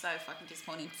 I'm so fucking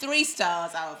disappointed. 3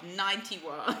 stars out of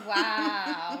 91.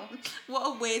 Wow.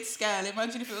 What a weird scale.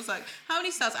 Imagine if it was like, how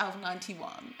many stars out of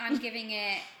 91? I'm giving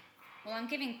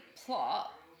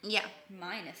plot Yeah.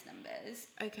 minus numbers.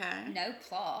 Okay. No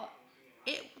plot.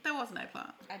 There was no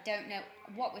plot. I don't know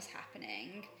what was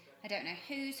happening. I don't know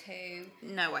who's who.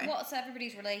 No way. What's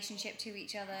everybody's relationship to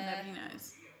each other? Nobody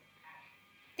knows.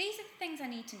 These are the things I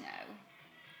need to know.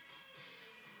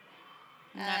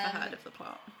 Never heard of the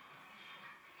plot.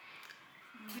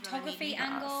 Photography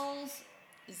angles.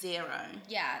 0.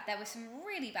 Yeah, there were some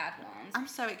really bad ones. I'm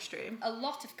so extreme. A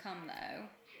lot have come though.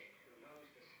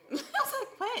 I was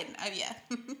like, when? Oh, yeah.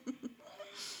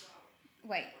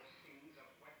 Wait.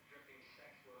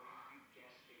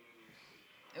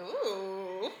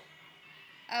 Ooh.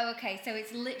 Oh, okay. So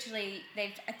it's literally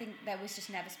I think there was just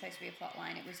never supposed to be a plot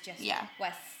line. It was just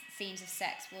where scenes of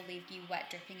sex will leave you wet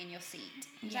dripping in your seat.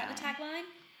 Is that the tagline?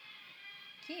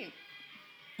 Cute.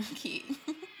 Cute.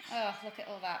 Oh, look at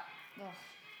all that. Oh,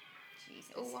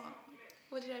 Jesus. Oh,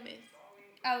 what did I miss?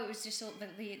 Oh, it was just all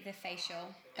the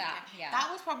facial. That, yeah. That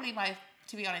was probably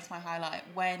to be honest, my highlight.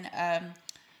 When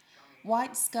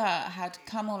white skirt had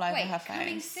come all over her face.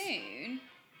 Coming soon?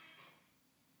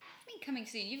 Coming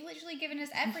soon. You've literally given us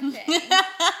everything.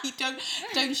 You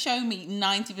don't show me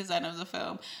 90% of the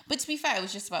film. But to be fair, it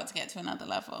was just about to get to another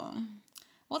level.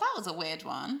 Well, that was a weird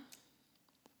one.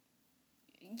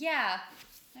 Yeah.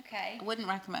 Okay. I wouldn't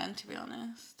recommend, to be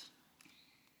honest.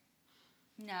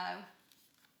 No.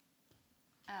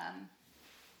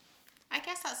 I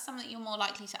guess that's something you're more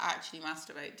likely to actually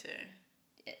masturbate to.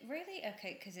 Really?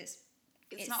 Okay, because it's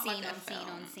not scene like on a scene film.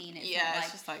 on scene. It's yeah, not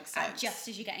it's just like sex. Just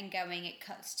as you're getting going, it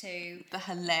cuts to the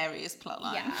hilarious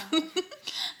plotline. Yeah.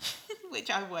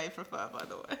 Which I way prefer, by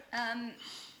the way.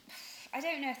 I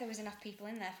don't know if there was enough people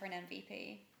in there for an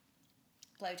MVP.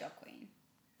 Blowjob Queen.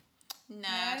 No,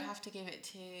 I'd have to give it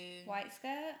to White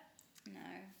Skirt.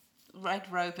 No.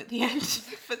 Red Robe at the end,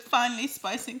 but finally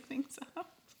spicing things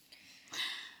up.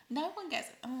 No one gets.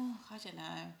 Oh, I don't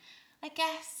know. I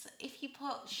guess if you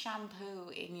put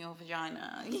shampoo in your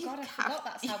vagina, God, I forgot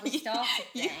that's how we started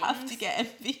things. You have to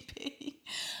get MVP.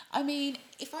 I mean,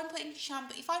 if I'm putting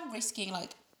shampoo, if I'm risking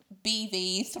like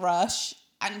BV, Thrush,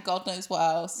 and God knows what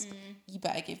else, you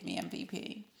better give me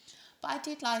MVP. But I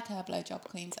did like her Blowjob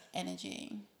Queen's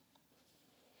energy.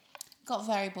 Got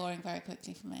very boring very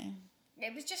quickly for me.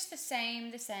 It was just the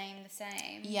same.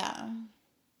 Yeah.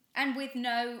 And with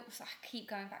no, I keep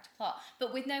going back to plot,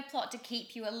 but with no plot to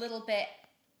keep you a little bit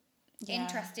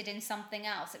interested in something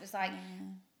else. It was like,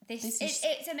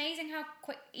 it's amazing how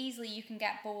easily you can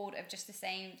get bored of just the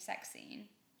same sex scene.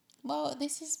 Well,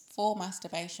 this is for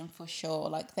masturbation for sure.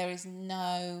 Like, there's nothing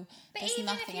else. But even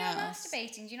if you're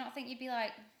masturbating, do you not think you'd be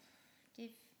like...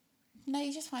 No,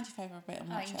 you just find your favourite bit and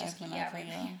watch it over and over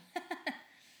again.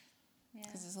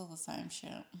 Because it's all the same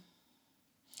shit.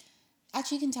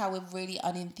 Actually, you can tell we're really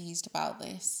unenthused about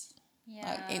this. Yeah.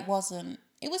 Like, it was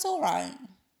alright.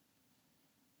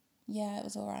 Yeah, it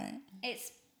was alright.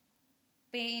 It's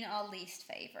been our least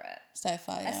favourite. So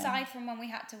far, yeah. Aside from when we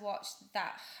had to watch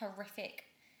that horrific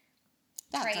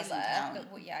trailer. Doesn't count.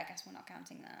 But, I guess we're not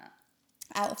counting that.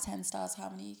 Out of 10 stars, how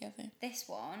many are you giving? This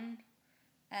one,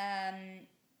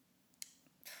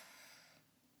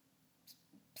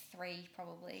 3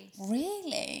 probably.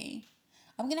 Really?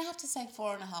 I'm going to have to say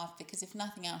 4.5 because if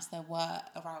nothing else, there were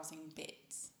arousing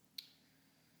bits.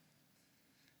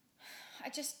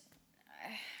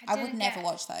 I would never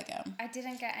watch that again. I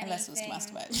didn't get anything. Unless it was to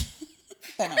masturbate.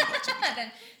 Then I would watch it again.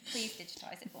 Then please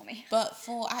digitise it for me. But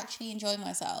for actually enjoying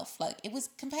myself, like, it was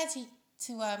compared to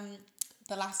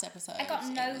the last episode. I got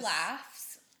no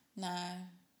laughs. No.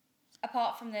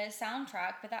 Apart from the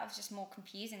soundtrack, but that was just more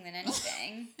confusing than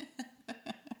anything.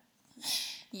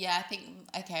 Yeah, I think,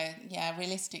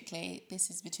 realistically, this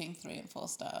is between 3 and 4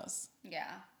 stars.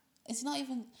 Yeah. It's not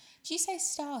even... Do you say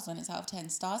stars when it's out of 10?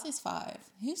 Stars is 5.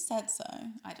 Who said so?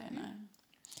 I don't know.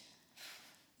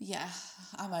 Yeah,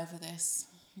 I'm over this.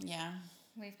 Yeah.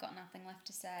 We've got nothing left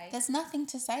to say. There's nothing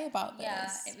to say about this. Yeah,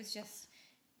 it was just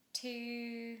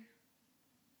 2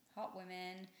 hot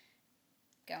women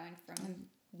going from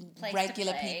place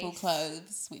regular to place. People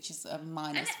clothes, which is a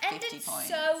minus 50 points.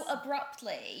 So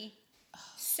abruptly.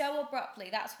 So abruptly.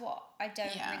 That's what I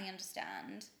don't really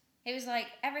understand. It was like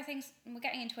we're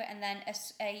getting into it, and then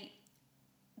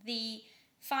the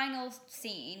final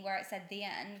scene where it said the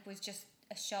end was just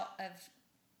a shot of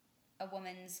a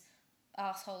woman's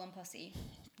arsehole and pussy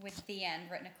with the end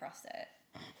written across it,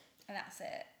 and that's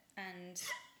it. And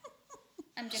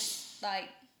I'm just like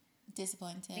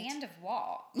disappointed. The end of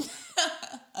what?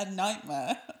 A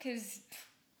nightmare. Because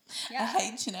a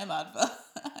H&M advert.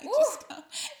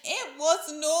 It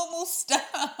was normal stuff.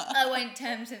 Oh, in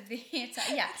terms of the to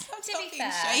be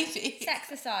fair, shady.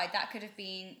 Sex aside, that could have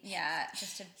been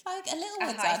just like a little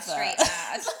high advert. Street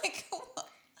ad. Like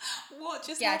what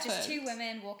just happened? Just 2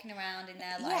 women walking around in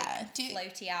their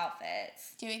floaty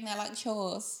outfits, doing their like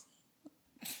chores.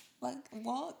 Like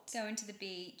what? Going to the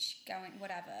beach, going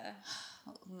whatever.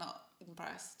 Not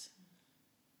impressed.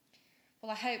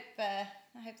 Well, I hope the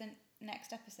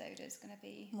next episode is going to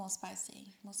be more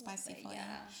spicy for you.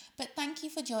 Yeah. But thank you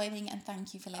for joining, and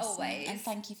thank you for listening. Always. And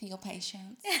thank you for your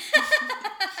patience.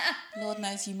 Lord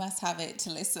knows you must have it to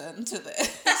listen to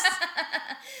this.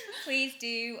 Please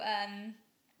do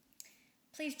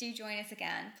join us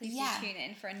again. Please do tune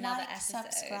in for another episode.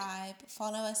 Subscribe,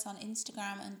 follow us on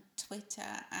Instagram and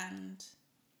Twitter and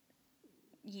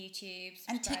YouTube,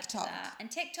 and TikTok. To that.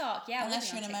 And TikTok, yeah.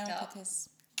 Unless we'll you're be in on America, TikTok. because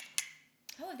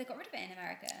have they got rid of it in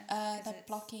America? they're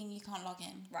blocking. You can't log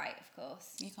in. Right, of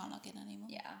course. You can't log in anymore.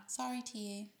 Yeah. Sorry to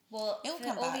you. Well, It'll for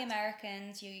come all back. the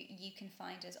Americans, you can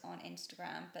find us on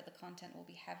Instagram, but the content will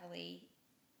be heavily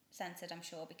censored, I'm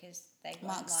sure, because they won't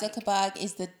Mark Zuckerberg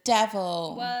is the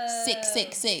devil. Whoa.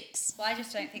 666. Well, I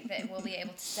just don't think that we'll be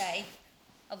able to say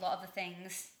a lot of the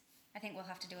things. I think we'll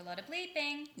have to do a lot of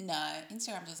bleeping. No,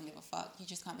 Instagram doesn't give a fuck. You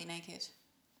just can't be naked.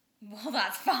 Well,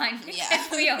 that's fine. Yeah.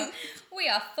 we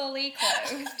are fully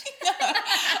clothed.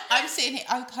 I'm sitting here.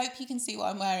 I hope you can see what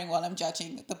I'm wearing while I'm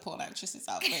judging the porn actress's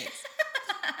outfits.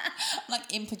 I'm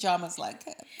like in pajamas, like,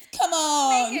 come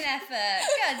on. Make an effort.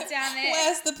 God damn it.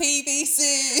 Where's the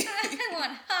PVC? I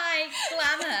want high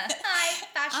glamour, high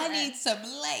fashion. I need some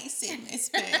lace in this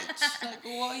bitch. Like,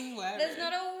 what are you wearing? There's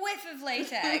not a whiff of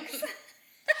latex.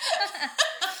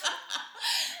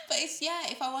 But it's,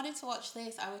 if I wanted to watch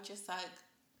this, I would just like,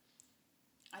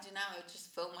 I don't know, I would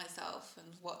just film myself and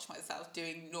watch myself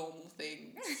doing normal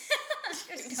things.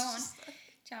 Just go on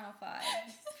Channel 5.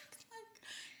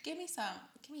 Give me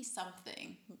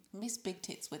something. Miss Big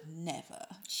Tits would never.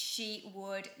 She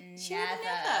would never. She would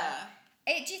never.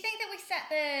 Do you think that we set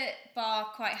the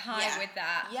bar quite high with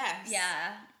that? Yes.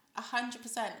 Yeah.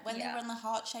 100%. When they were on the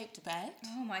heart-shaped bed.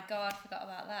 Oh my God, forgot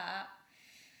about that.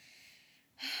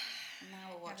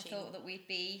 Now we're watching. Never thought that we'd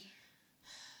be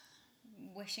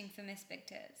wishing for Miss Big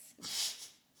Tits.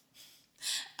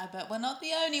 I bet we're not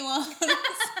the only ones.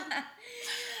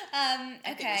 I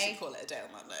think we should call it a day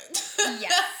on that note.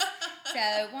 Yes.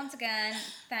 So once again,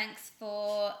 thanks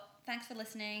for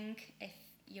listening. If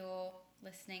you're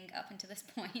listening up until this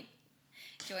point,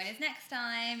 join us next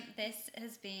time. This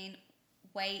has been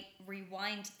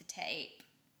Rewind the Tape.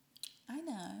 I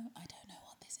know. I don't know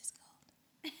what this is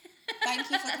called. Thank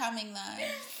you for coming though.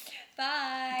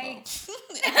 Bye.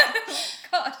 Oh.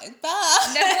 God.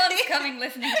 Bye. No one's coming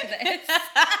listening to this.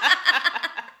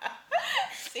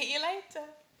 See you later.